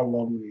Carl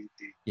Lumbly,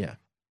 yeah,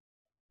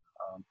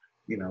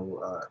 you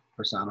know,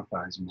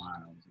 personifies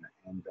Miles,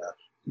 and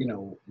you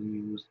know, we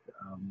used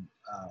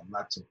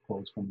lots of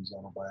quotes from his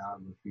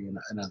autobiography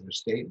and other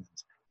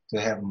statements to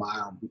have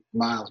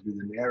Miles be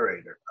the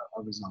narrator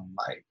of his own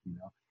life, you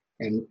know.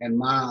 And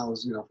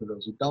Miles, you know, for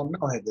those who don't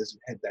know, had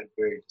that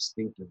very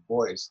distinctive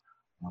voice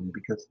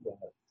because he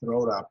had a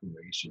throat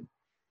operation,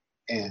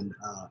 and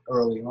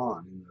early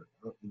on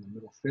in the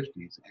middle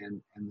 50s,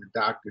 and the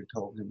doctor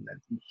told him that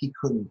he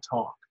couldn't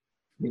talk,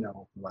 you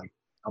know, for like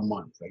a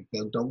month. Like,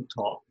 don't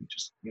talk,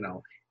 just, you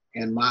know.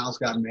 And Miles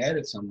got mad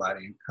at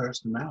somebody and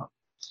cursed him out,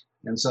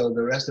 and so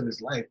the rest of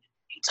his life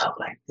he talked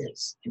like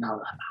this, you know,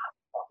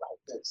 talk like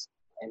this,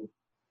 and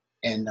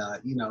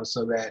you know,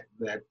 so that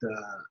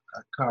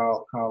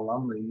Carl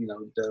Lumbly, you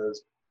know,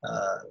 does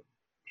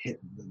hit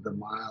the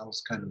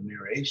Miles kind of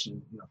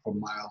narration, you know, from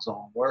Miles'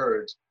 own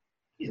words,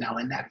 you know,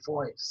 in that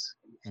voice,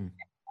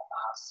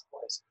 Miles'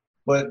 voice.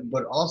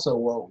 But also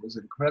what was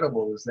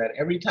incredible is that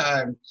every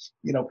time,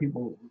 you know,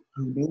 people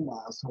who knew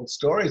Miles told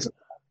stories about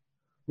him,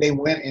 they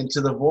went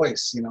into the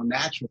voice, you know,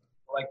 naturally.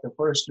 Like the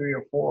first 3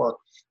 or 4,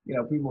 you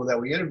know, people that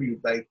we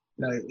interviewed, like,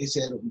 you know, they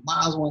said,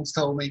 Miles once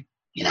told me,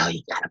 you know,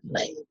 you gotta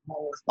play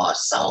more with more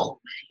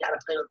soul, man. You gotta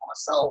play with more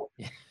soul.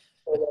 Yeah.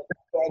 So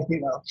that, you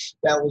know,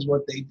 that was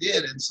what they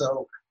did. And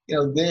so, you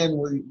know, then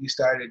we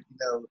started, you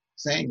know,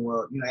 saying,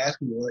 well, you know,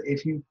 asking, well,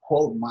 if you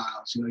quote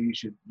Miles, you know, you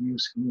should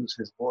use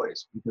his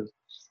voice, because,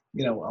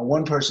 you know,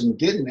 one person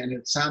didn't, and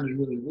it sounded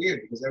really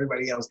weird because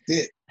everybody else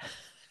did.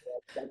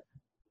 That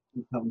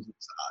becomes,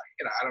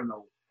 you know, I don't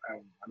know,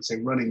 I'd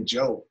say running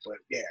joke, but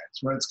yeah,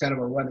 it's kind of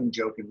a running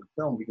joke in the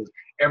film because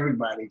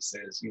everybody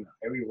says, you know,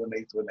 when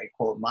they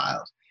quote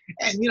Miles,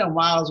 and you know,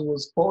 Miles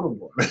was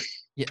quotable.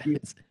 Yeah, he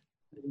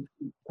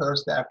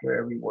cursed after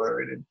every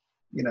word, and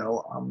you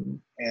know,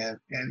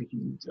 and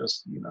he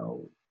just, you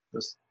know,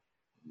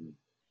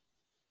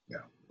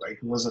 like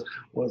was a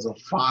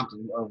font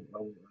of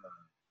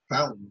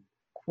fountain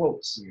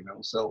quotes, you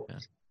know. So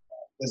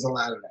there's a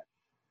lot of that.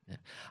 Yeah.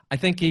 I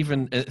think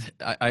even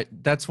I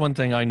that's one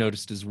thing I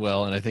noticed as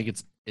well, and I think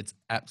it is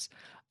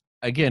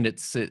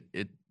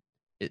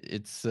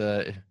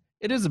a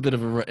bit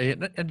of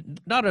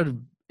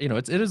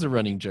it is a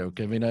running joke.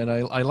 I mean, and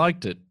I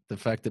liked it, the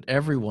fact that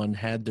everyone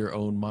had their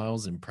own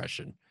Miles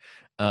impression,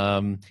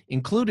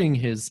 including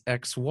his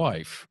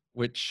ex-wife,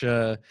 which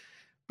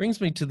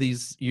brings me to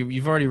these.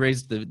 You've already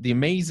raised the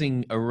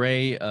amazing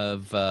array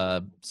of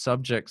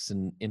subjects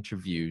and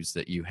interviews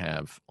that you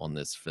have on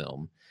this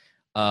film.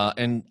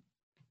 And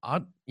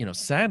you know,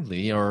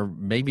 sadly, or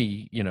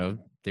maybe, you know,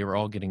 they were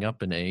all getting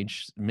up in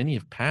age. Many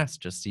have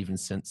passed just even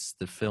since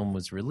the film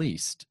was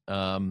released.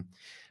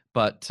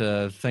 But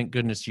thank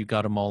goodness you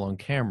got them all on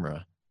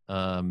camera.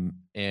 But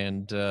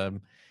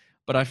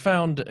I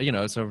found, you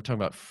know, so we're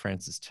talking about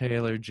Frances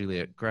Taylor,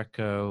 Juliet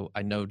Greco.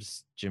 I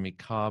noticed Jimmy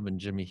Cobb and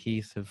Jimmy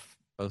Heath have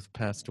both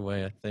passed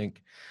away, I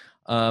think.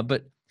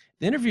 But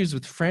the interviews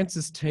with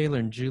Frances Taylor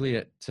and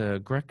Juliet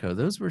Greco,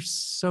 those were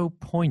so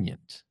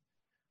poignant.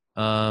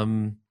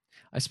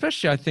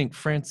 Especially, I think,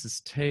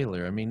 Frances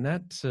Taylor. I mean,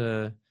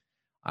 that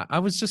I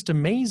was just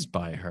amazed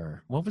by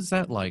her. What was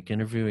that like,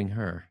 interviewing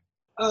her?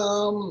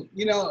 You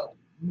know,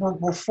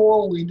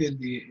 before we did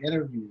the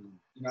interview,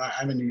 you know,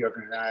 I'm in New York,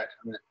 and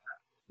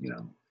you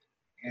know,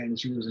 and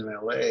she was in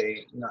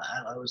LA. You know,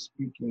 I was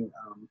speaking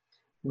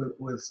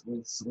with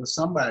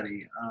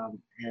somebody,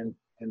 and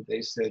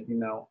they said, you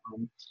know,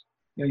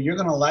 you're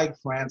gonna like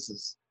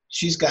Frances.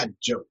 She's got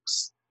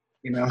jokes,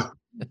 you know,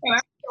 and I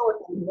know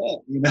what they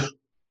meant, you know.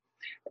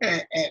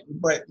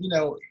 But you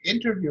know,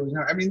 interviewing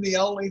her, I mean, the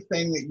only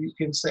thing that you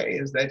can say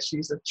is that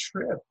she's a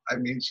trip. I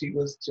mean, she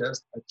was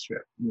just a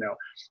trip, you know,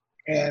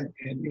 and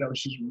you know,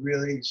 she's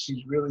really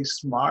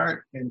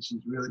smart, and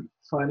she's really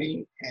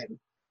funny, and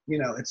you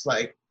know, it's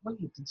like,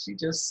 wait, did she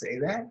just say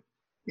that?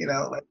 You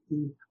know,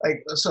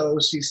 like so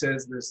she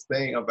says this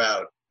thing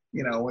about,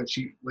 you know, when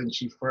she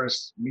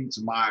first meets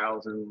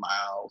Miles, and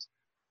Miles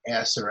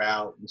asks her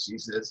out, and she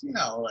says, you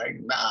know, like,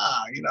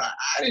 nah, you know,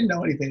 I didn't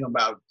know anything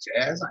about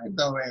jazz. I didn't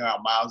know anything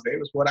about Miles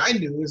Davis. What I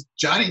knew is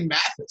Johnny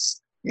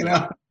Mathis, you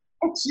know.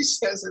 She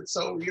says it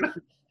so, you know,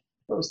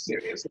 so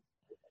serious.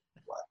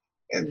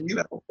 And, you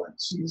know, but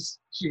she's,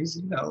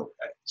 you know,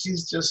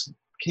 she's just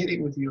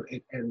kidding with you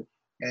and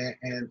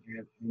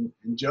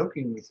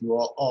joking with you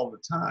all the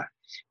time.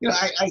 You know,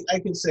 I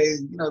can say,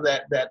 you know,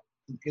 that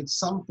it's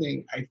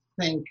something I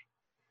think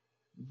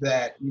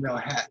that, you know,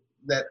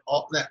 that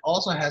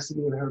also has to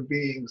do with her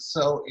being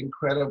so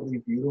incredibly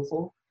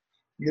beautiful,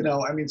 You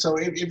know, I mean, so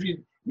if you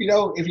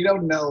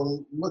don't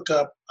know, look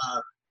up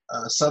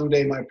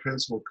Someday My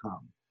Prince Will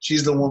Come.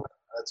 She's the woman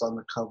that's on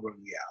the cover of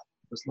the album.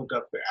 Just look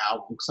up the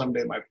album,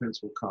 Someday My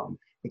Prince Will Come.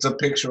 It's a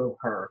picture of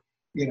her.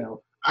 You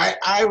know,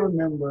 I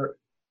remember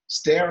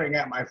staring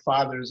at my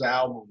father's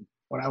album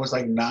when I was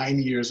like 9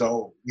 years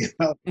old. You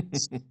know, My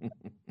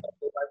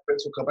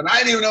Prince Will Come, and I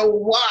didn't even know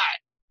why.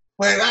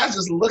 But I was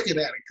just looking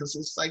at it because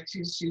it's like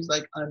she's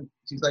like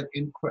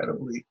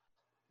incredibly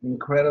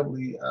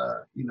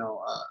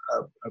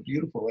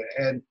beautiful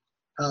and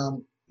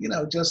you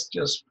know,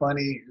 just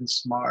funny and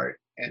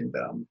smart. And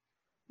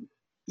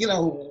you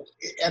know,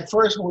 at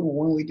first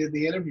when we did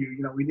the interview,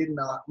 you know, we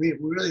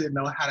really didn't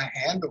know how to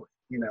handle it,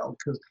 you know,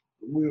 because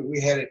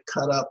we had it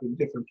cut up in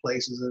different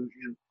places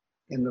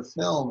in the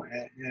film,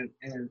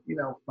 and you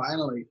know,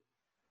 finally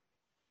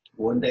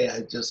one day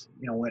I just,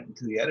 you know, went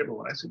into the editor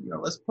and I said, you know,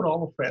 let's put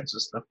all the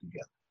Francis stuff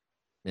together.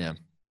 Yeah.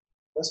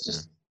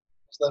 Let's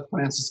let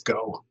Francis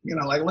go. You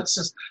know, like let's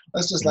just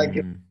like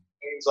get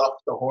things off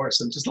the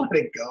horse and just let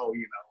it go, you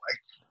know, like,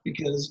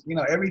 because, you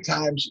know, every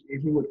time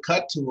if he would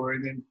cut to her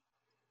and then,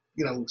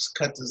 you know,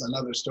 cut to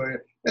another story,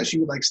 then she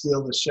would like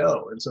steal the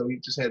show. And so he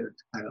just had to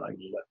kind of like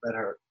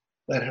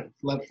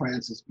let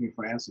Francis be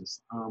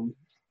Francis.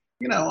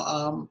 You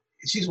know,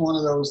 she's one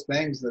of those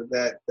things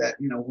that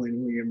you know,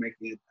 when you're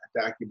making a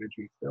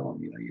documentary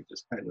film, you know, you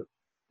just kind of,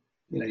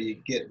 you know, you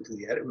get into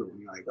the edit room and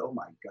you're like, oh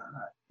my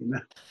God, you know,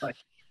 like,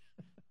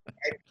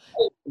 I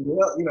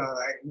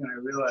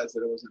realized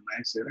that it was a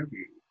nice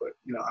interview, but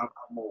you know, I'm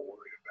more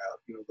worried about,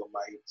 you know, the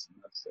lights and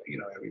you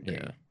know,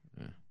 everything.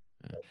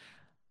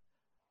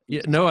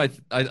 Yeah. No, I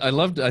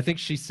loved. I think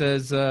she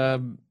says,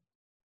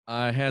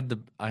 I had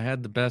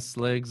the best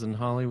legs in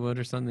Hollywood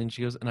or something. And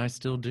she goes, and I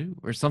still do,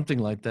 or something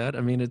like that.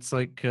 I mean, it's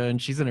like,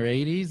 and she's in her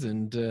 80s,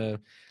 and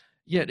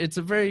yeah, it's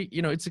a very,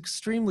 you know, it's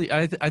extremely.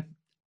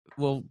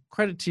 Well,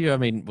 credit to you. I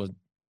mean, well,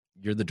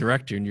 you're the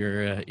director and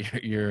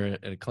you're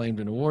acclaimed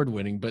and award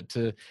winning, but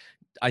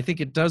I think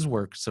it does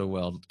work so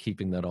well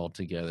keeping that all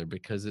together,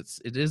 because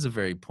it is a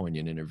very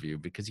poignant interview,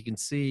 because you can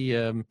see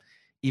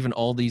even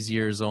all these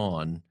years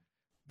on,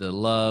 the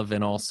love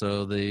and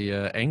also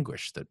the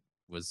anguish that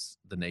was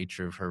the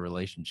nature of her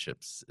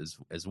relationships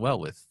as well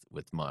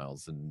with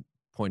Miles, and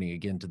pointing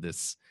again to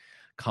this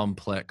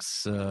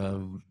complex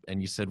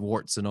and you said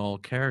warts and all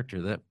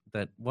character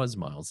that was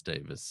Miles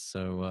Davis.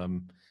 So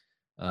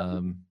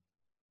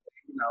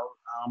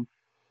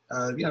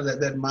you know,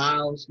 that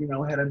Miles, you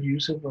know, had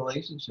abusive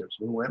relationships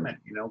with women,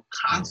 you know,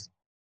 constantly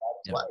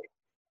all his life.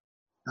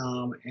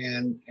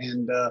 And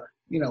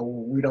you know,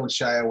 we don't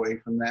shy away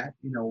from that.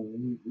 You know,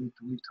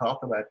 we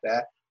talk about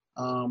that.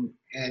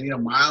 And you know,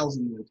 Miles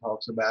even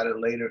talks about it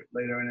later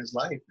in his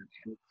life,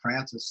 and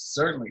Francis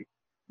certainly,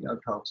 you know,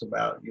 talks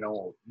about, you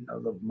know,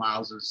 the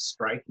Miles is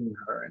striking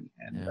her and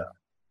you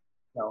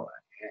know,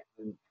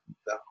 and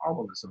the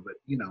horribleness of it,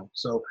 you know.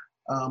 So,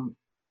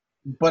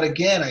 but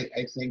again,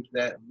 I think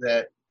that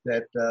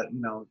you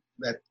know,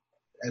 that,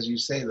 as you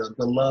say, the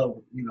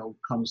love, you know,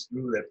 comes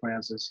through, that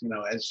Francis, you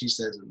know, as she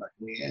says in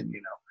the end,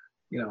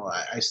 you know,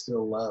 I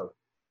still love,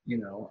 you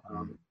know,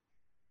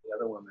 the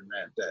other women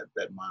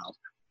that Miles,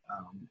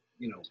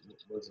 you know,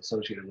 was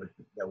associated with,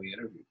 that we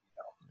interviewed. You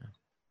know,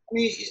 I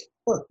mean,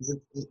 look,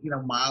 you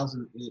know, Miles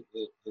is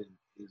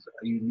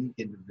a unique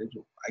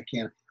individual. I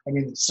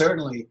mean,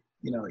 certainly,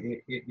 you know,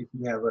 if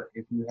you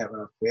have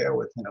an affair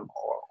with him,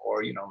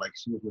 or you know, like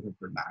she was with him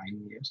for 9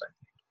 years, I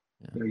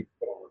think. You know, you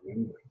don't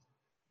remember it.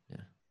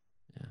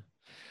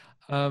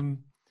 I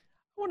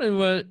want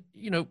to,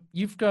 you know,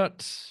 you've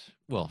got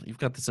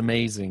this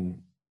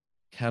amazing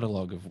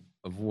catalog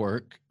of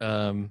work,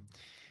 and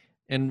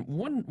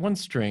one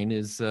strain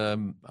is, I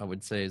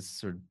would say, is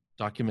sort of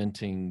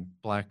documenting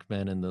Black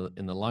men in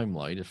the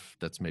limelight, if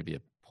that's maybe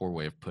a poor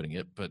way of putting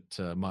it.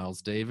 But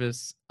Miles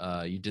Davis,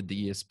 you did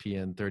the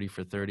ESPN 30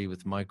 for 30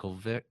 with Michael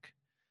Vick.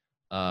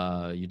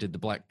 You did the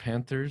Black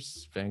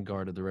Panthers,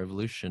 Vanguard of the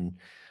Revolution.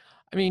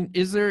 I mean,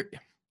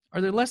 are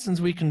there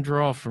lessons we can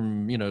draw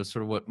from, you know,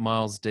 sort of what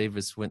Miles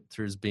Davis went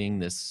through as being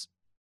this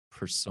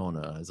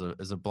persona, as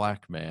a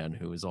Black man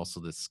who is also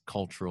this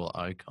cultural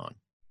icon?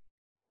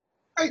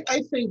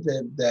 I think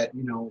that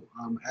you know,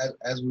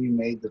 as we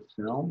made the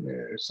film,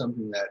 there's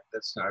something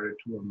that started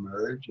to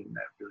emerge, and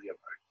that really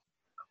emerged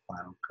in the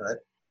final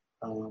cut.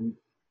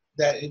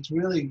 That it's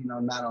really, you know,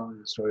 not only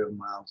the story of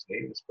Miles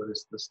Davis, but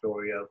it's the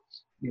story of,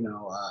 you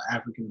know,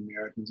 African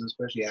Americans,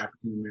 especially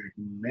African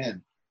American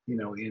men, you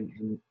know,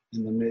 in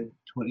the mid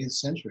 20th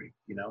century,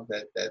 you know,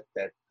 that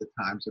the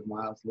times that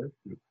Miles lived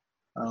through.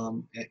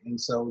 And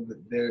so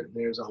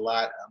there's a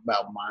lot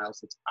about Miles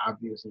that's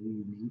obviously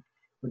unique,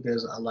 but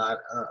there's a lot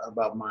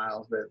about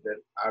Miles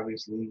that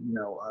obviously, you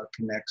know,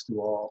 connects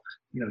to all,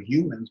 you know,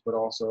 humans, but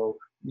also,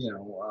 you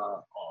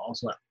know,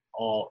 also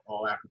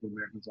all African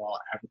Americans, all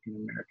African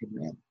American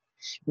men.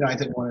 You know, I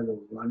think one of the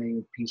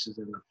running pieces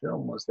in the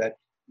film was that,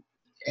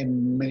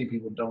 and many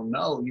people don't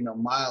know, you know,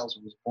 Miles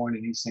was born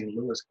in East St.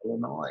 Louis,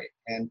 Illinois,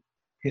 and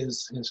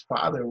his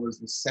father was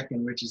the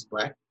second richest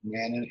Black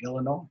man in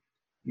Illinois.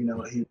 You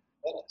know, he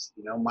menace.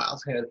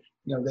 Miles had,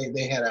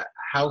 they had a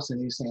house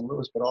in East St.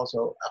 Louis, but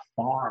also a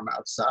farm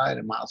outside,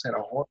 and Miles had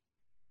a horse,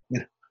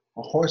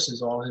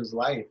 horses all his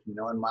life,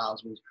 and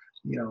Miles was,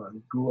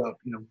 grew up,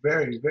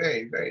 very,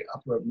 very, very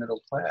upper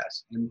middle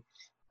class. And,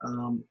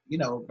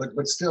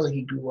 but still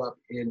he grew up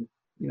in,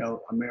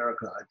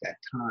 America at that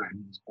time.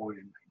 He was born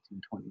in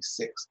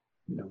 1926,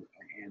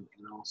 and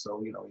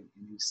also, in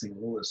East St.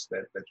 Louis,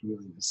 that's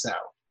really the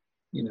South,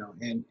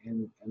 and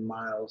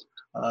Miles,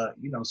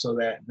 so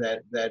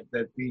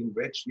that being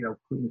rich,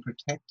 couldn't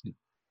protect him,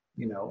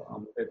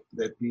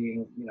 that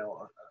being,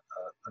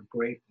 a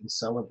great and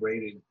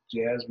celebrated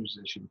jazz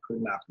musician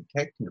could not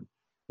protect him.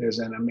 There's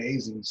an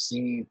amazing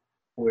scene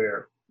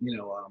where,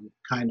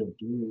 Kind of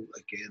Blue,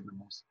 again, the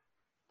most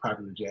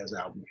popular jazz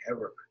album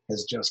ever,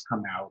 has just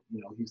come out.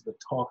 He's the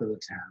talk of the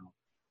town,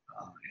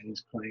 and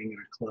he's playing in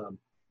a club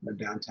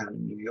downtown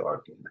in New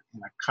York, and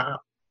a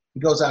cop, he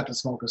goes out to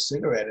smoke a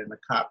cigarette, and the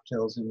cop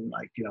tells him,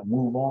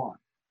 move on,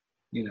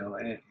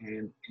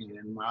 and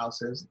Miles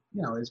says,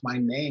 it's my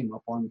name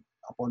up on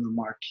the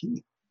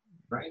marquee,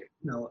 right?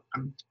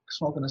 I'm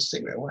smoking a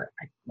cigarette. Why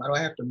do I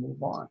have to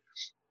move on?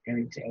 And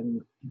he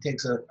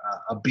takes a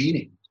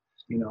beating,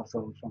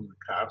 from the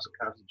cops. The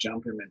cops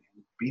jump him and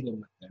beat him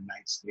with their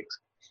nightsticks.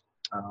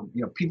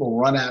 People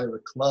run out of the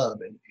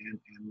club, and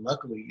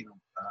luckily,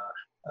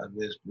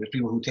 there's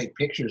people who take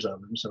pictures of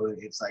him, so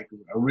it's like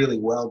a really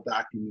well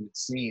documented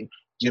scene.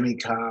 Jimmy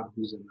Cobb,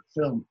 who's in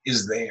the film,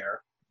 is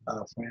there.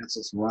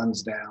 Francis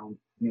runs down,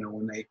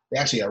 when they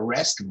actually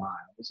arrest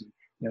Miles.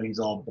 He's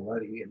all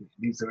bloody, and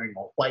he's wearing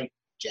a white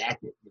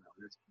jacket.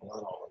 There's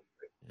blood all over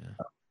it.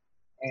 Yeah.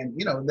 And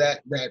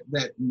that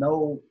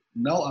no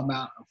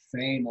amount of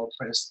fame or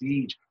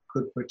prestige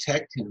could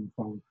protect him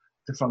from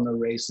the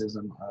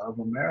racism of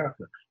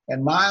America.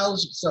 And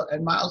Miles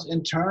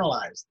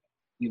internalized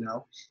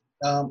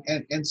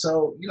it, and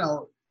so,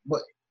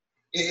 but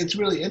it's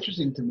really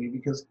interesting to me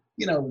because,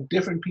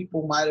 different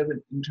people might have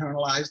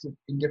internalized it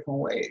in different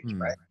ways,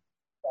 right?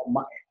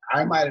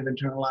 I might have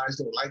internalized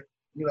it like,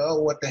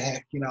 what the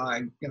heck,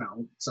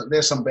 so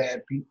there's some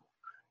bad people,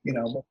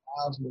 but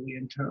Miles really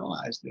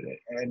internalized it,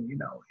 and,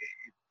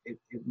 it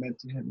meant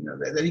to him,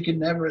 that he could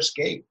never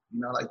escape,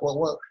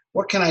 well,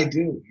 what can I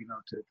do,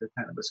 to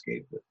kind of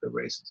escape the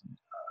racism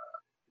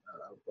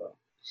of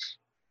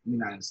the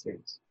United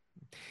States.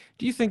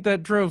 Do you think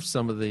that drove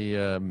some of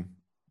the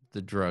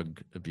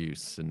drug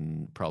abuse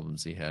and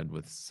problems he had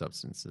with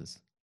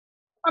substances?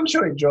 I'm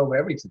sure it drove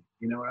everything.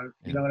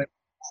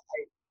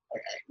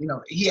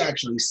 He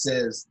actually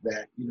says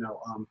that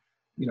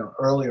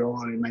earlier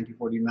on in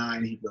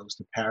 1949 he goes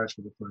to Paris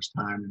for the first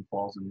time and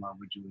falls in love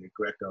with Julia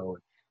Greco,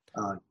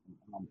 and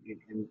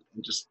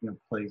just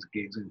plays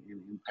gigs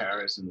in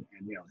Paris, and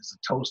is a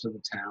toast of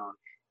the town,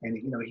 and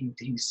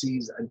he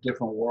sees a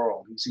different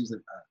world. He sees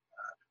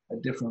a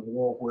different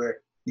world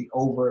where the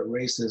overt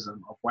racism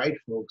of white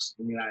folks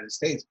in the United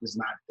States is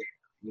not there.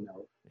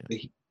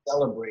 He's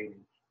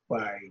celebrated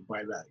by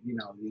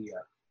the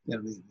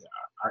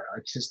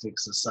artistic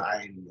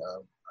society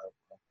of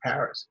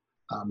Paris.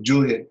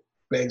 Juliet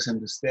begs him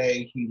to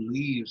stay. He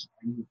leaves,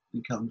 and he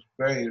becomes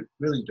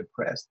really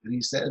depressed. And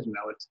he says,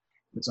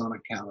 it's on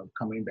account of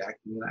coming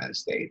back to the United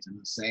States. And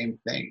the same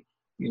thing,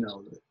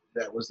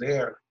 that was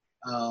there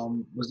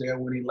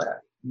when he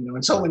left.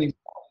 And so many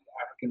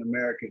African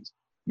Americans,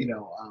 in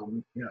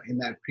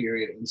that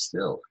period, and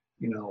still,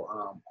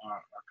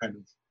 are kind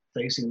of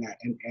facing that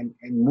and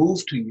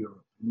move to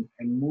Europe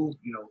and move,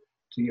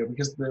 to Europe,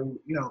 because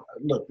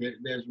look,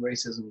 there's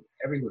racism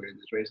everywhere.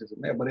 There's racism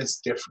there, but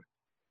it's different.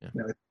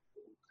 It's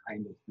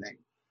kind of thing.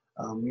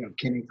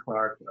 Kenny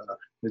Clark,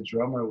 the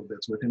drummer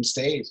that's with him, he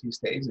stays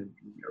in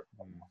Europe.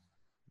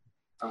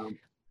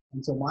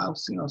 And so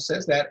Miles,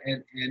 says that,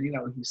 and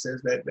he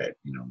says that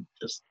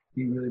just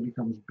he really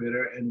becomes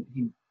bitter, and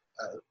he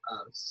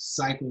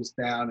cycles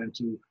down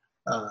into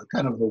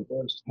kind of the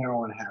worst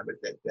heroin habit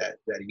that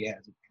he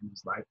has in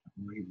his life,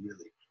 where he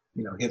really,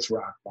 hits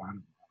rock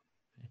bottom.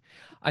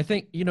 I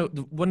think,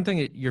 the one thing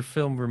that your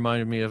film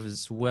reminded me of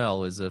as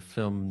well is a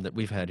film that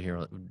we've had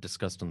here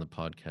discussed on the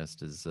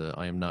podcast is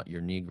I Am Not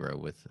Your Negro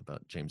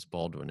about James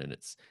Baldwin. And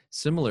it's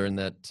similar in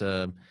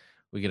that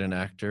we get an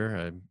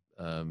actor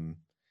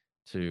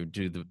they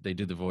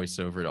do the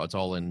voiceover. It's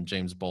all in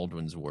James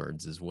Baldwin's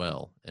words as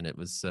well. And it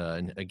was,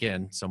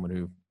 again, someone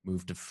who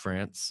moved to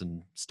France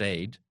and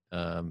stayed.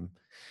 And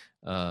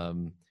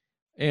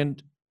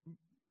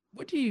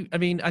what do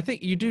I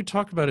think you do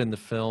talk about in the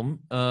film,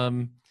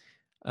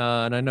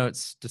 and I know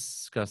it's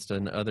discussed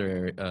in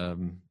other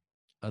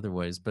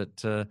ways,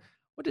 but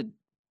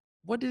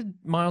what did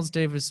Miles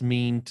Davis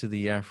mean to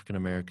the African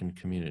American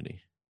community?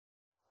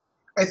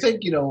 I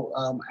think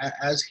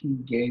as he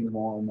gained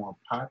more and more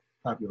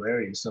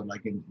popularity, so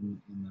like in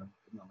the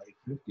late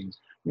 50s,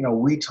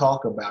 we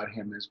talk about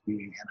him as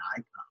being an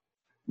icon,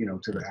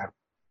 to the African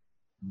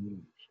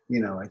community.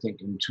 I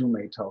think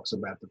Ntume talks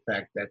about the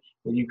fact that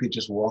you could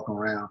just walk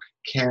around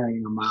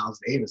carrying a Miles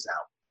Davis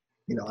out,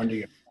 under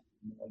your,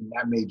 and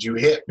that made you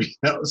hip,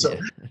 so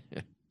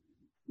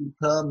he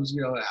becomes,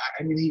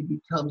 I mean, he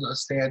becomes a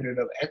standard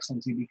of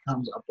excellence. He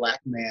becomes a black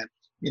man,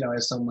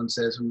 as someone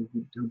says, who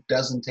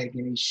doesn't take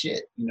any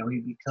shit. He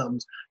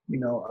becomes,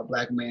 a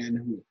black man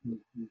who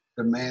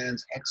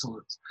demands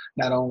excellence,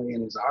 not only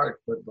in his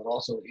art, but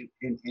also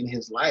in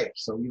his life.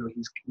 So,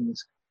 he's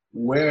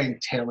wearing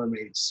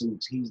tailor-made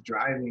suits. He's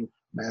driving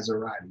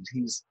Maseratis.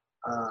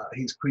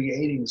 He's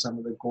creating some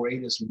of the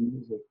greatest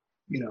music,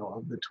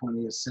 of the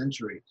 20th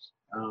century.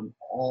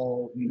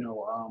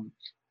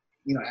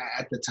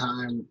 At the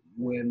time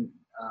when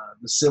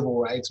the civil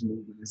rights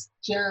movement is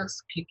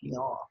just kicking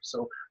off.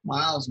 So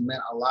Miles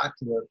meant a lot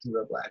to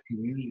the Black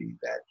community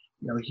that,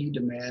 he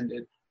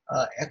demanded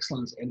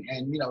excellence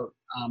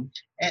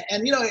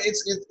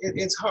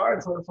it's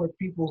hard for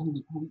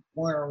people who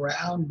weren't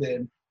around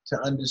then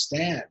to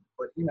understand.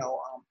 But,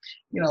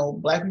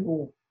 Black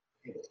people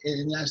in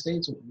the United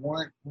States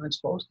weren't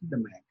supposed to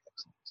demand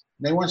excellence.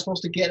 They weren't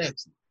supposed to get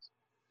excellence,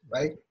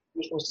 right?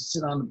 You're supposed to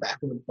sit on the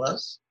back of the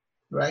bus,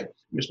 right?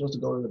 You're supposed to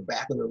go to the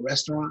back of the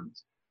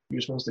restaurants.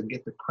 You're supposed to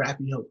get the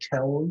crappy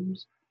hotel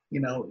rooms.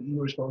 You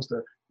were supposed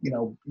to,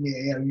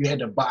 you had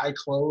to buy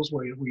clothes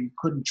where you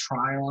couldn't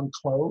try on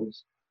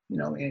clothes.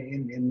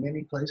 In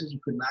many places you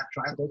could not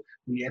try clothes.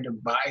 You had to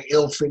buy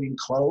ill-fitting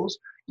clothes.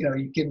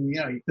 You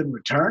couldn't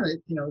return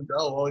it.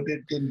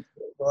 It didn't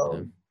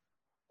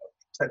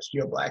touch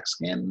your black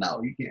skin.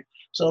 No, you can't.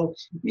 So,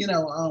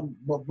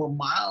 but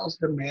Miles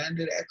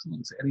demanded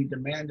excellence, and he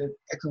demanded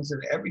excellence in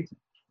everything.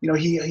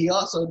 He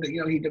also,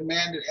 he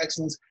demanded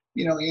excellence,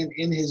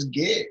 in his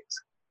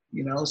gigs.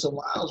 So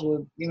Miles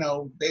would,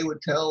 they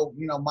would tell,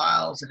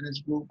 Miles and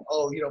his group,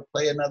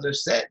 play another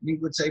set. And he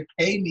would say,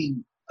 pay me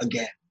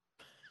again.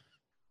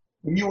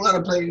 When you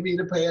want to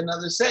pay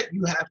another set,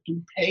 you have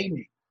to pay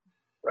me,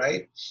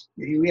 right?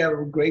 We have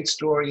a great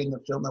story in the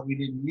film that we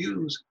didn't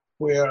use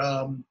where,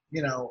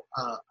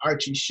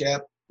 Archie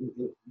Shepp,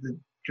 the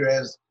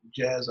jazz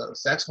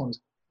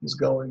saxophonist, is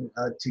going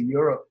to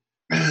Europe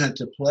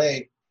to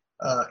play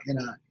in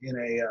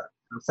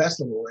a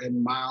festival,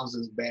 and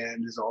Miles's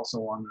band is also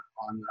on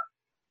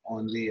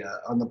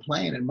the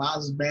plane, and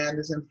Miles's band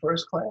is in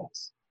first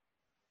class,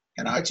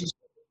 and Archie's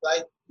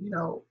like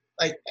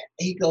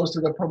he goes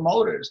to the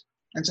promoters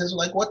and says,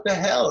 like, what the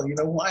hell,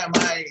 why am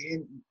I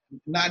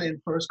not in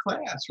first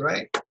class,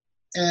 right?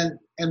 And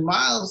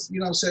Miles,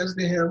 says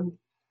to him,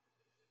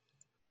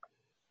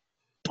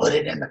 put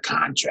it in the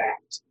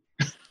contract.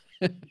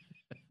 In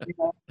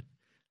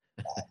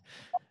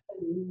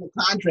the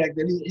contract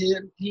that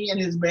he and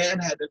his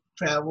band had to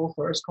travel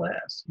first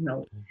class.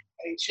 And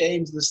he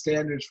changed the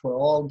standards for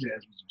all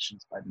jazz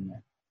musicians by doing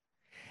that.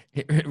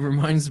 It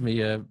reminds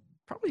me of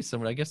probably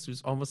someone, I guess,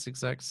 who's almost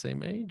exact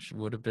same age.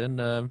 Would have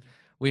been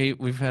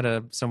we've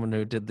had someone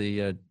who did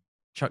the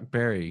Chuck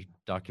Berry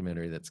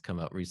documentary that's come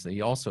out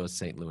recently. Also a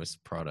St. Louis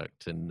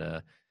product,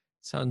 and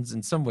sounds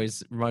in some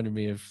ways reminded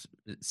me of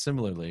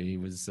similarly. He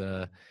was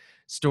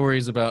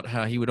stories about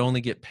how he would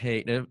only get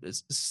paid.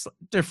 It's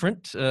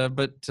different,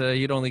 but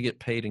he'd only get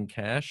paid in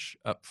cash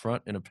up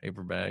front in a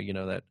paper bag.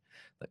 That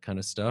kind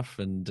of stuff,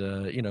 and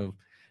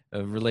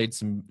relayed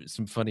some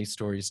funny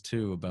stories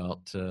too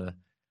about. I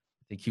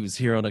think he was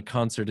here on a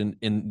concert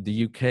in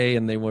the UK,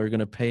 and they were going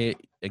to pay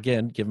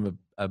again, give him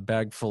a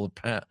bag full of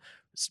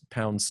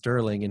pounds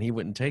sterling, and he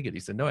wouldn't take it.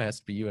 He said, "No, it has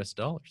to be US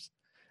dollars."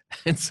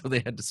 And so they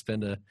had to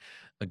spend a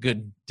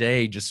good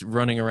day just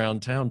running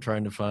around town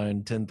trying to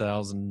find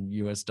 10,000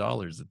 US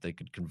dollars that they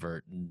could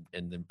convert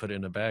and then put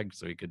in a bag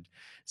so he could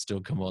still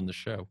come on the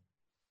show.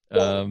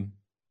 That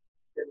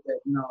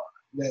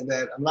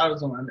a lot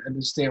of them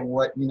understand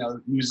what,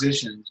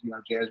 musicians, jazz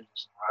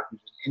musicians, rock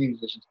musicians, any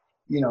musicians,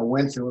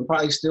 went through and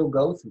probably still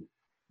go through.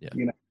 Yeah.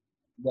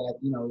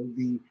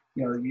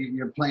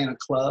 You're playing a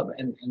club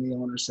and the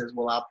owner says,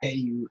 well, I'll pay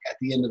you at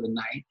the end of the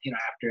night,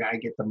 after I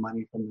get the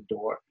money from the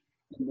door.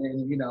 And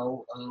then, you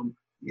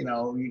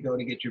go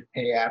to get your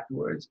pay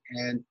afterwards,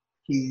 and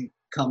he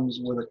comes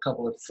with a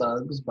couple of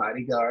thugs,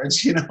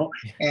 bodyguards,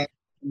 and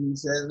he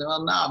says,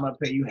 well, no, I'm going to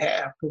pay you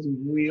half because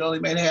we only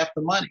made half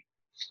the money.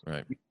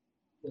 Right.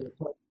 He's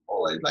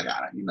like,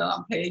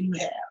 I'm paying you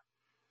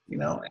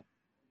half,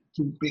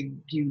 two big,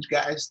 huge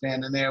guys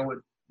standing there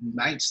with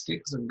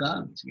nightsticks and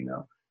guns,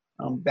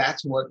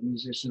 that's what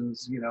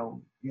musicians,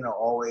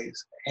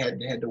 always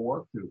had to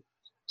work through.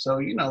 So,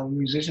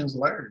 musicians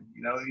learn,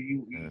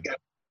 you got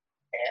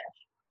cash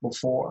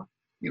before,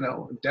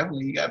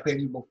 definitely you got to pay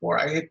me before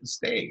I hit the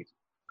stage.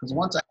 Because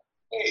once I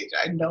hit the stage,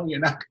 I know you're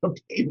not going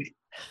to pay me.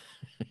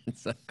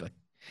 Exactly.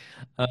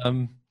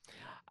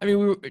 We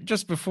were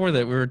just before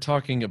that, we were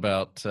talking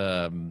about,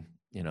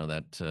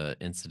 that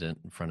incident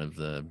in front of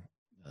the,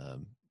 I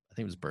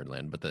think it was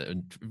Birdland, but that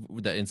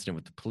incident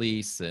with the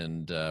police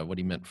and what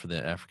he meant for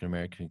the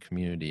African-American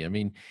community.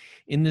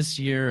 In this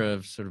year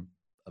of sort of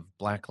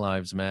Black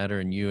Lives Matter,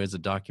 and you as a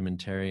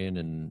documentarian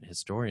and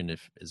historian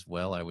as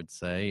well, I would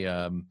say,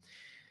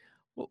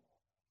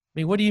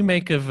 what do you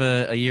make of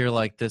a year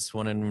like this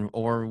one,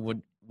 or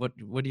what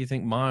do you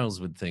think Miles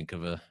would think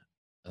of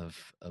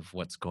of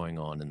what's going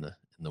on in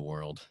the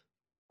world?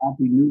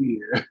 Happy New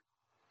Year.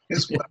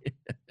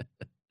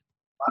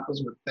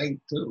 fathers would think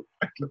too.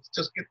 Like, let's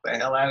just get the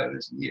hell out of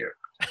this year.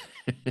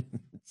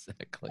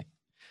 Exactly.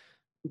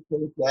 I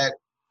think that,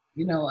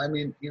 I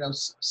mean,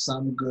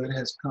 some good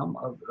has come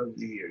of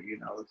the year.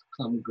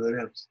 Some good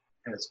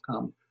has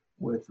come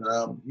with,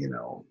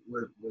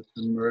 with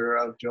the murder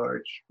of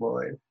George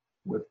Floyd,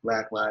 with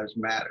Black Lives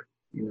Matter.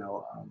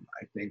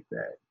 I think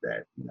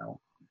that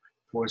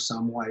for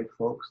some white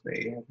folks,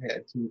 they have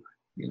had to,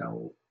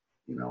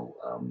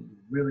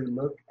 really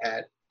look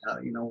at,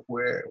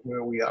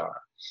 where we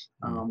are,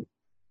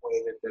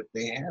 way that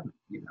they haven't.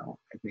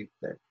 I think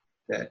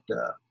that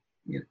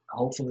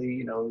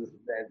hopefully,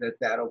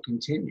 that'll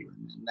continue,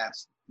 and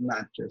that's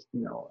not just, a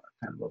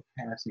kind of a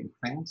passing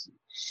fancy.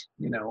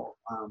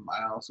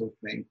 I also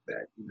think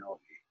that,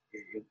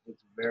 it's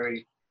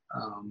very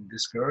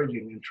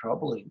discouraging and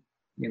troubling,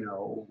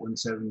 when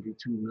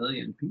 72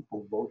 million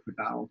people vote for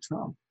Donald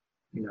Trump,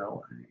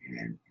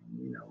 and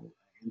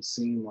it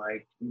seemed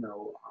like,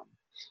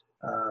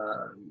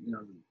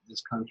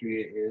 this country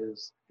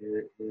is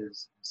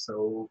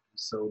so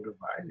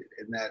divided,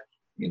 and that,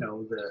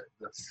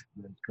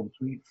 the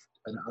complete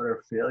and utter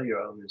failure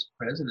of his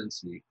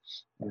presidency,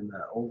 and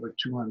the over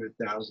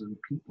 200,000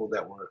 people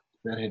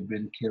that had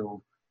been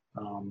killed,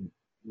 when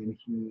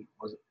he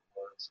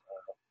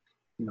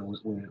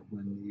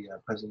when the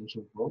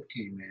presidential vote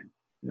came in,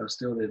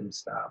 still didn't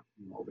stop,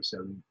 over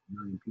 7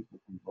 million people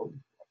from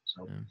voting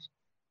for him. So,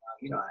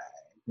 I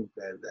think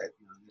that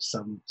there's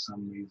some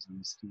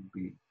reasons to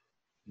be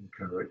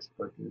encouraged,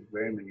 but there's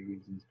very many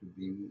reasons to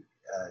be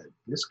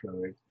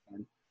discouraged.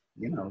 And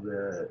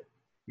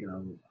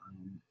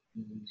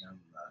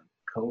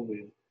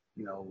COVID,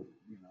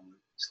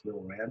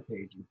 still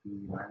rampaging through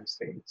the United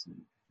States,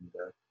 and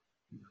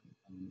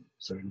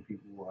certain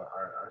people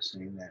are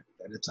saying that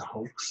it's a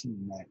hoax,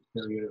 and that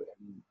failure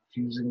and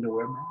refusing to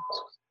wear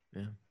masks.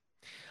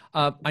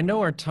 Yeah. I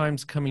know our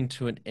time's coming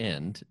to an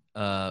end,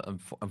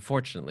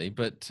 unfortunately,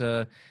 but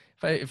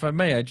if I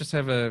may, I just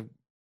have a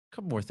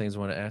couple more things I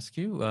want to ask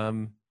you,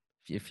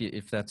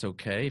 if that's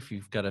okay, if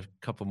you've got a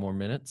couple more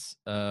minutes.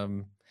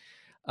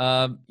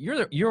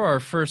 You're our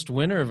first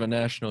winner of a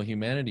National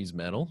Humanities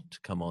Medal to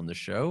come on the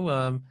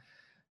show.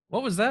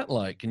 What was that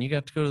like? And you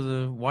got to go to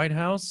the White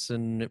House,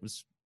 and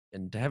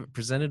to have it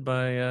presented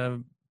by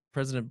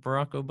President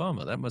Barack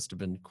Obama. That must have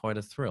been quite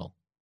a thrill.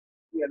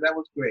 Yeah, that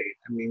was great.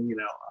 I mean,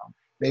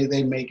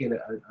 they make it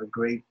a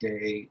great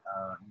day,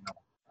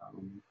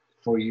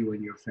 for you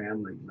and your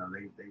family.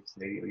 They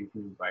say you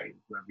can invite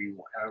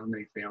however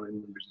many family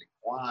members they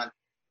want.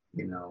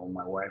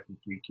 My wife and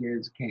 3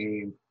 kids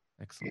came.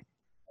 Excellent.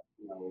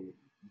 And,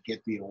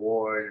 get the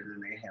award, and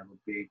then they have a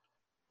big,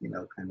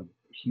 kind of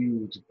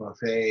huge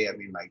buffet. I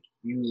mean, like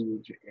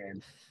huge,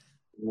 and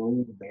the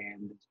Marine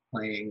Band is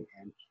playing.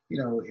 And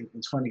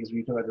it's funny because when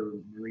you talk about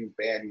the Marine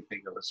Band, you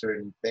think of a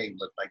certain thing,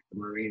 but like the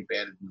Marine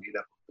Band is made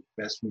up of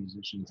the best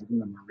musicians in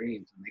the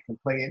Marines, and they can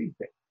play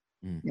anything.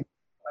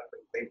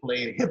 They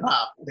played hip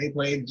hop, they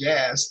played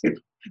jazz,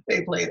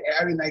 they played.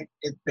 I mean, like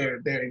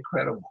they're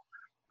incredible.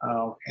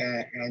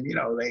 And you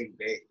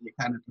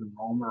kind of can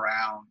roam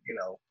around,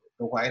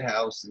 the White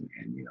House, and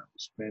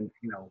spend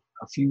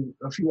a few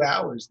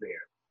hours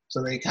there.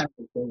 So they kind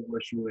of don't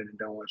rush you in and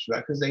don't rush you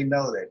out, because they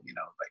know that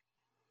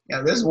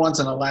this is once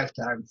in a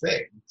lifetime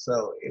thing.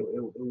 So it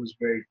was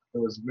very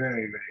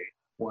very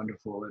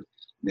wonderful, and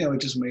it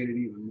just made it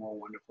even more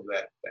wonderful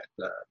that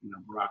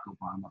Barack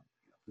Obama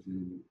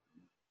presented me.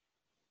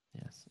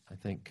 Yes, I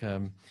think.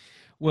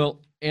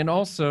 Well, and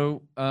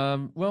also,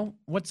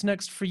 what's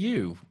next for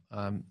you?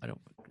 I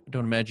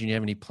don't imagine you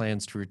have any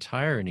plans to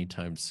retire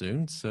anytime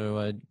soon.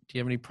 So, do you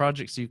have any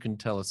projects you can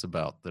tell us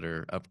about that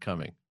are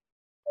upcoming?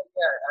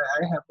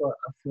 Yeah, I have a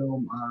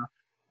film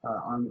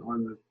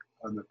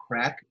on the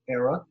crack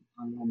era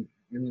in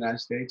the United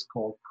States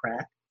called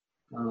Crack,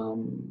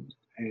 and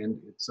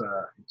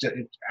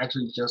it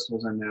actually just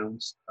was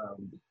announced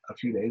a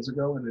few days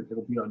ago, and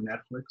it'll be on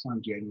Netflix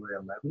on January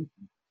 11th.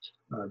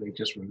 They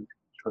just released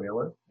a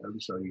trailer,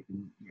 so you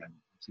can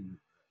see the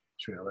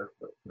trailer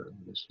for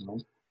this film,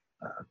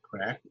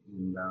 Crack,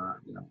 and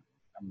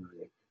I'm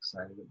really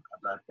excited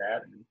about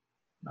that. And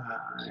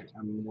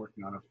I'm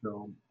working on a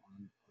film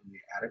on the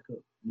Attica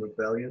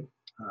Rebellion,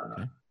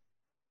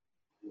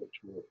 which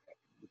will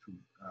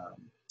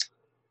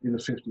be the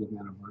 50th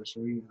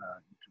anniversary in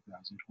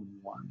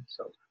 2021.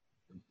 So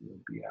it'll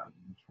be out in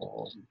the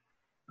fall.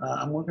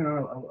 I'm working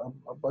on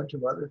a bunch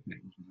of other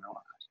things. I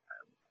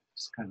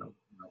just kind of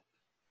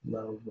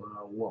love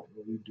what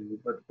we do,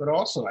 but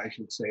also I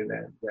should say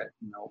that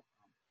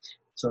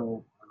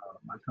so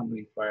my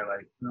company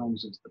Firelight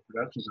Films is the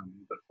production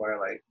company, but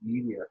Firelight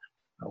Media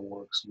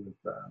works with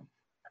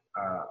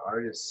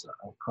artists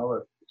of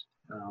color,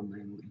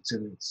 and it's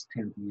in its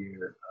 10th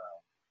year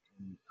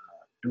in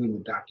doing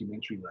the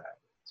documentary lab.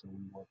 So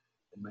we work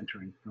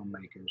mentoring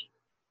filmmakers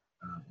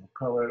of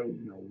color.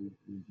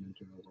 We've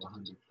mentored over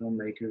 100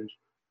 filmmakers.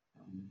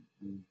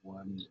 We've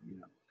won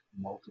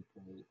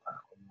multiple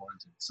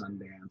awards at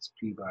Sundance,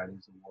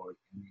 Peabody's Award,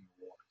 Emmy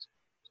Awards,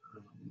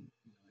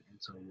 and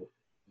so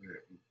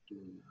we're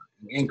doing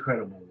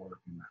incredible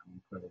work, and I'm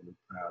incredibly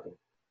proud of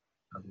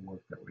the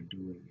work that we're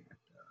doing at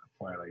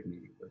Firelight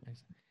Media.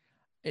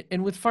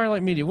 And with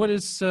Firelight Media, what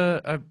is?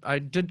 I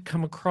did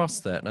come across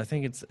that, and I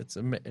think it's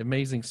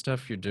amazing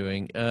stuff you're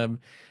doing.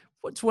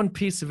 What's one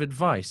piece of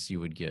advice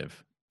you would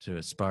give to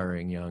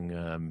aspiring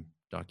young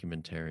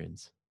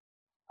documentarians?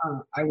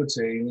 I would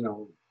say,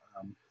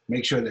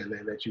 make sure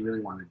that you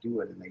really want to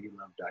do it and that you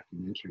love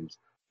documentaries,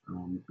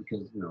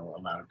 because a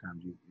lot of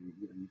times you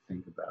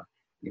think about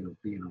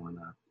being on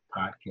a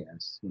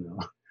podcast,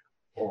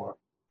 or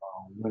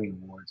winning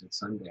awards at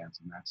Sundance,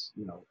 and that's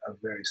a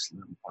very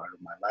slim part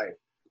of my life.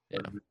 Yeah.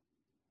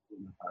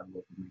 Hard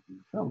work of making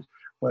the films,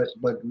 but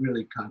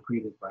really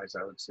concrete advice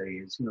I would say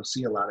is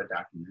see a lot of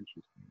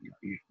documentaries. You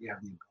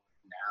have the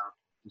ability now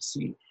to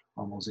see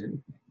almost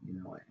anything,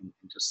 and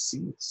just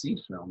see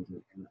films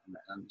and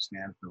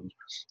understand films,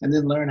 and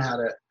then learn how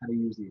to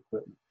use the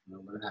equipment.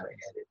 Learn how to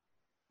edit.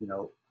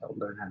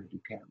 Learn how to do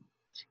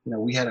camera.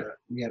 We had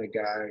a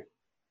guy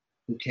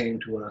who came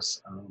to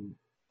us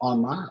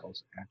on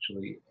Miles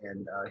actually,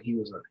 and he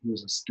was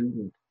a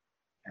student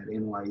at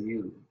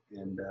NYU,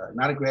 and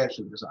not a grad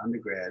student, just an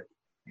undergrad,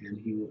 and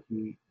he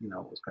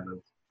was kind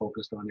of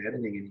focused on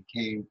editing, and he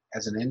came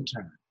as an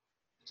intern,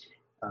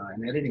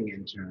 an editing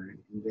intern,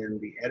 and then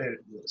the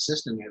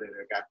assistant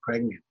editor got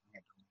pregnant,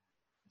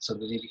 so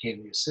then he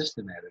became the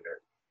assistant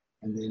editor,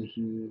 and then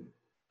he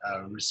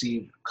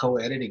received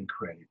co-editing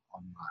credit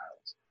on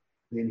Miles.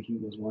 Then he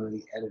was one of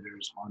the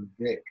editors on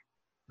Vic,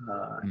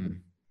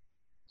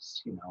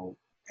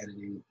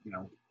 editing,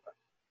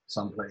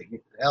 someplace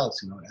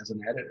else, as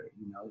an editor,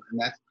 and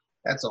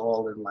that's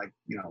all in like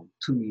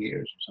 2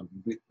 years or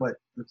something. But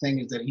the thing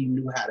is that he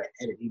knew how to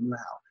edit. He knew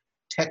how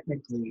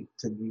technically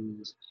to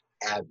use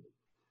Avid,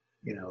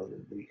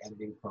 the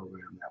editing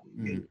program that we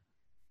did.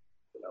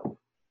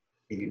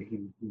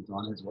 He's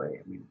on his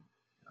way. I mean,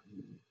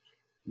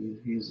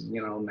 he's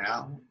now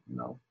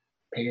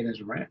paying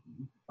his rent,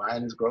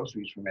 buying his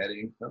groceries from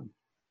editing film.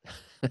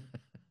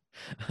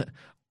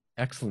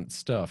 Excellent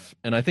stuff,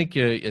 and I think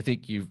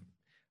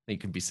it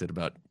can be said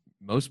about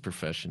most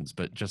professions,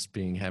 but just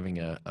having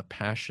a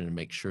passion and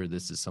make sure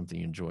this is something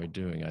you enjoy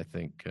doing. I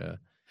think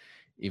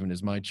even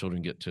as my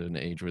children get to an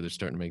age where they're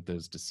starting to make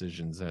those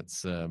decisions,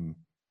 that's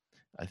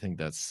I think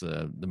that's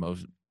the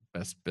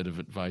best bit of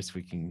advice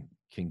we can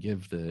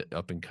give the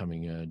up and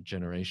coming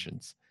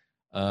generations.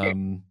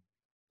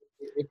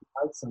 If you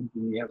like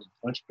something, you have a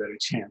much better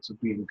chance of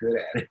being good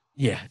at it.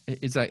 Yeah,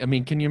 it's like, I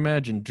mean, can you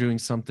imagine doing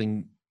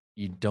something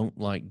you don't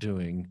like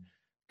doing?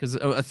 Because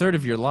a third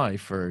of your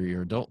life or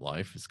your adult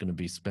life is going to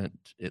be spent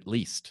at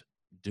least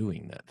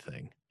doing that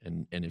thing,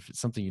 and if it's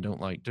something you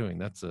don't like doing,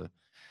 that's a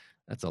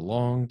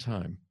long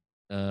time.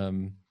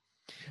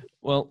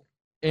 Well,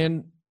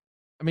 and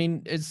I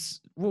mean,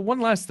 one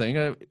last thing.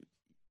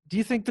 Do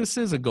you think this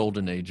is a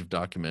golden age of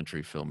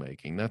documentary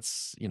filmmaking?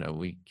 That's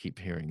we keep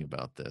hearing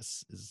about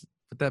this.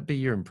 Would that be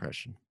your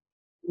impression?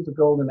 It's a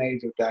golden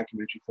age of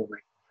documentary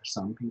filmmaking for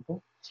some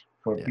people,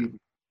 for people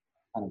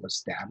kind of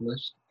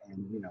established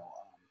and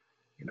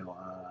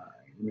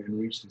and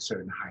reached a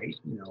certain height.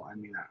 I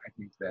mean, I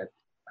think that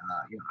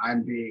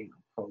I'm being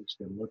approached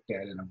and looked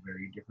at in a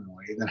very different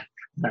way than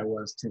I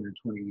was 10 or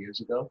 20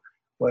 years ago.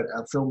 But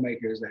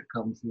filmmakers that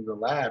come through the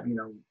lab,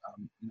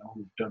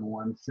 who've done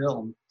one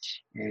film,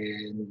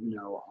 and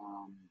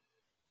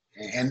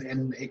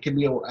and it can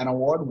be an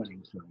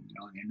award-winning film,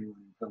 an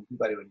Emmy-winning film,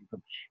 Peabody-winning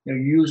film.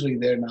 Usually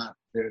they're not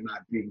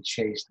being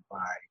chased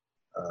by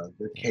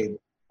the cable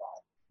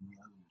and the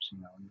others,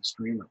 and the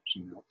streamers,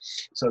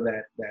 so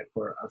that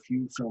for a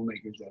few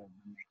filmmakers that have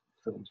been making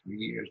films for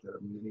years, that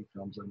have many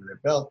films under their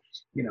belt,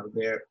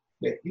 they're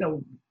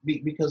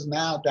because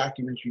now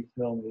documentary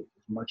film is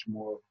much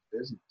more of a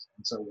business,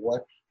 and so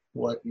what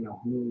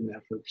Hulu,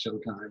 Netflix,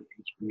 Showtime,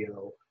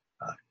 HBO,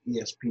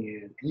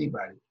 ESPN,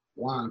 anybody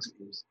wants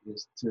is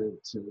to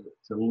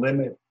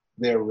limit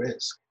their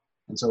risk,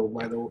 and so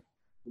by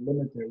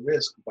limit their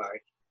risk by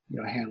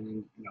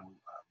handling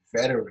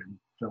veteran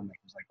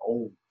filmmakers, like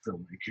old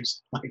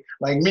filmmakers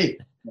like me,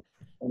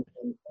 and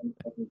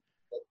that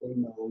they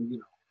know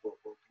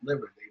will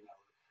deliver.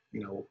 They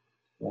know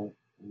won't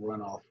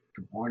run off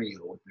to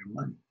Borneo with their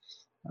money.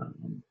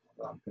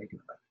 I'm thinking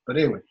about it, but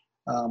anyway,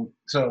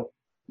 so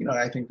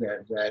I think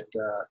that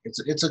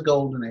it's a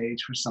golden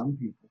age for some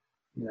people.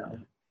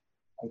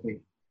 I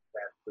think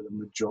that for the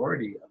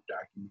majority of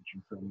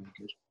documentary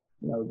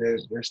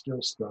filmmakers, they're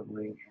still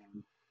struggling,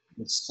 and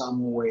in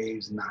some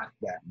ways, not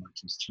that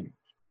much has changed.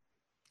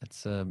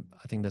 That's I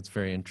think that's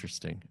very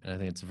interesting, and I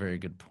think it's a very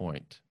good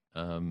point.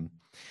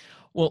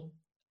 Well,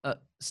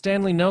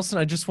 Stanley Nelson,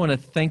 I just want to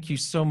thank you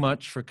so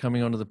much for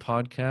coming onto the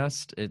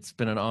podcast. It's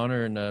been an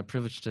honor and a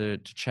privilege to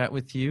chat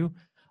with you.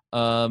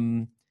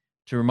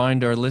 To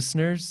remind our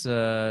listeners,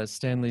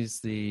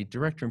 Stanley's the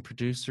director and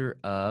producer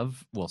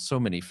of, so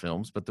many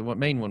films, but the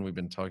main one we've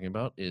been talking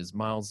about is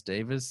Miles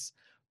Davis,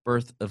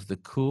 Birth of the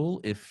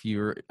Cool. If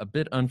you're a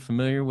bit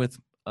unfamiliar with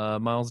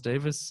Miles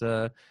Davis,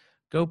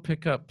 go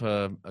pick up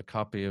a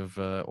copy of,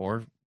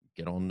 or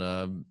get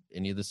on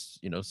any of this,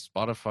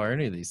 Spotify or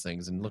any of these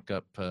things, and look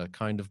up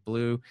Kind of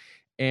Blue.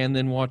 and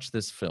then watch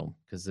this film,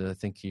 because I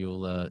think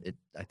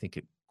I think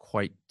it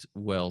quite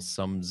well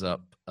sums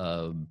up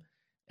and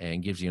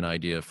gives you an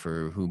idea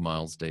for who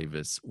Miles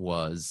Davis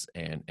was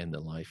and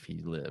the life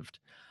he lived.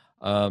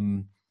 I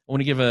want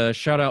to give a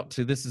shout out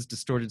to This is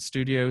Distorted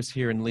Studios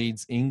here in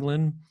Leeds,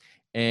 England,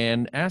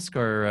 and ask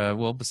our,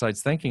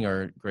 besides thanking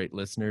our great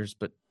listeners,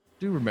 but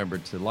do remember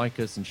to like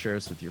us and share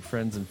us with your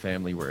friends and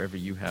family wherever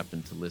you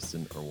happen to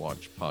listen or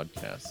watch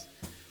podcasts.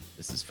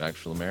 This is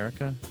Factual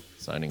America,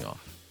 signing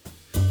off.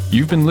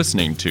 You've been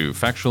listening to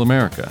Factual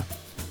America.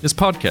 This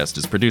podcast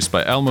is produced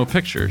by Alamo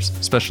Pictures,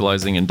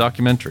 specializing in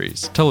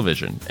documentaries,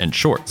 television, and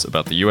shorts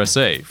about the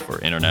USA for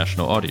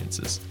international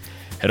audiences.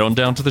 Head on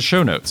down to the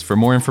show notes for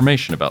more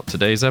information about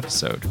today's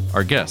episode,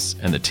 our guests,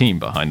 and the team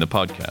behind the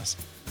podcast.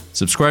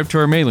 Subscribe to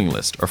our mailing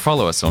list or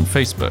follow us on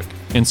Facebook,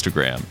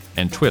 Instagram,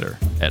 and Twitter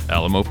at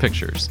Alamo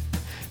Pictures.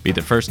 Be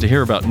the first to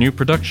hear about new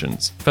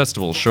productions,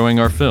 festivals showing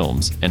our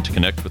films, and to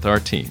connect with our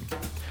team.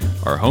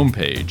 Our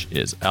homepage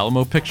is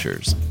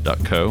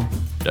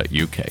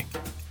alamopictures.co.uk.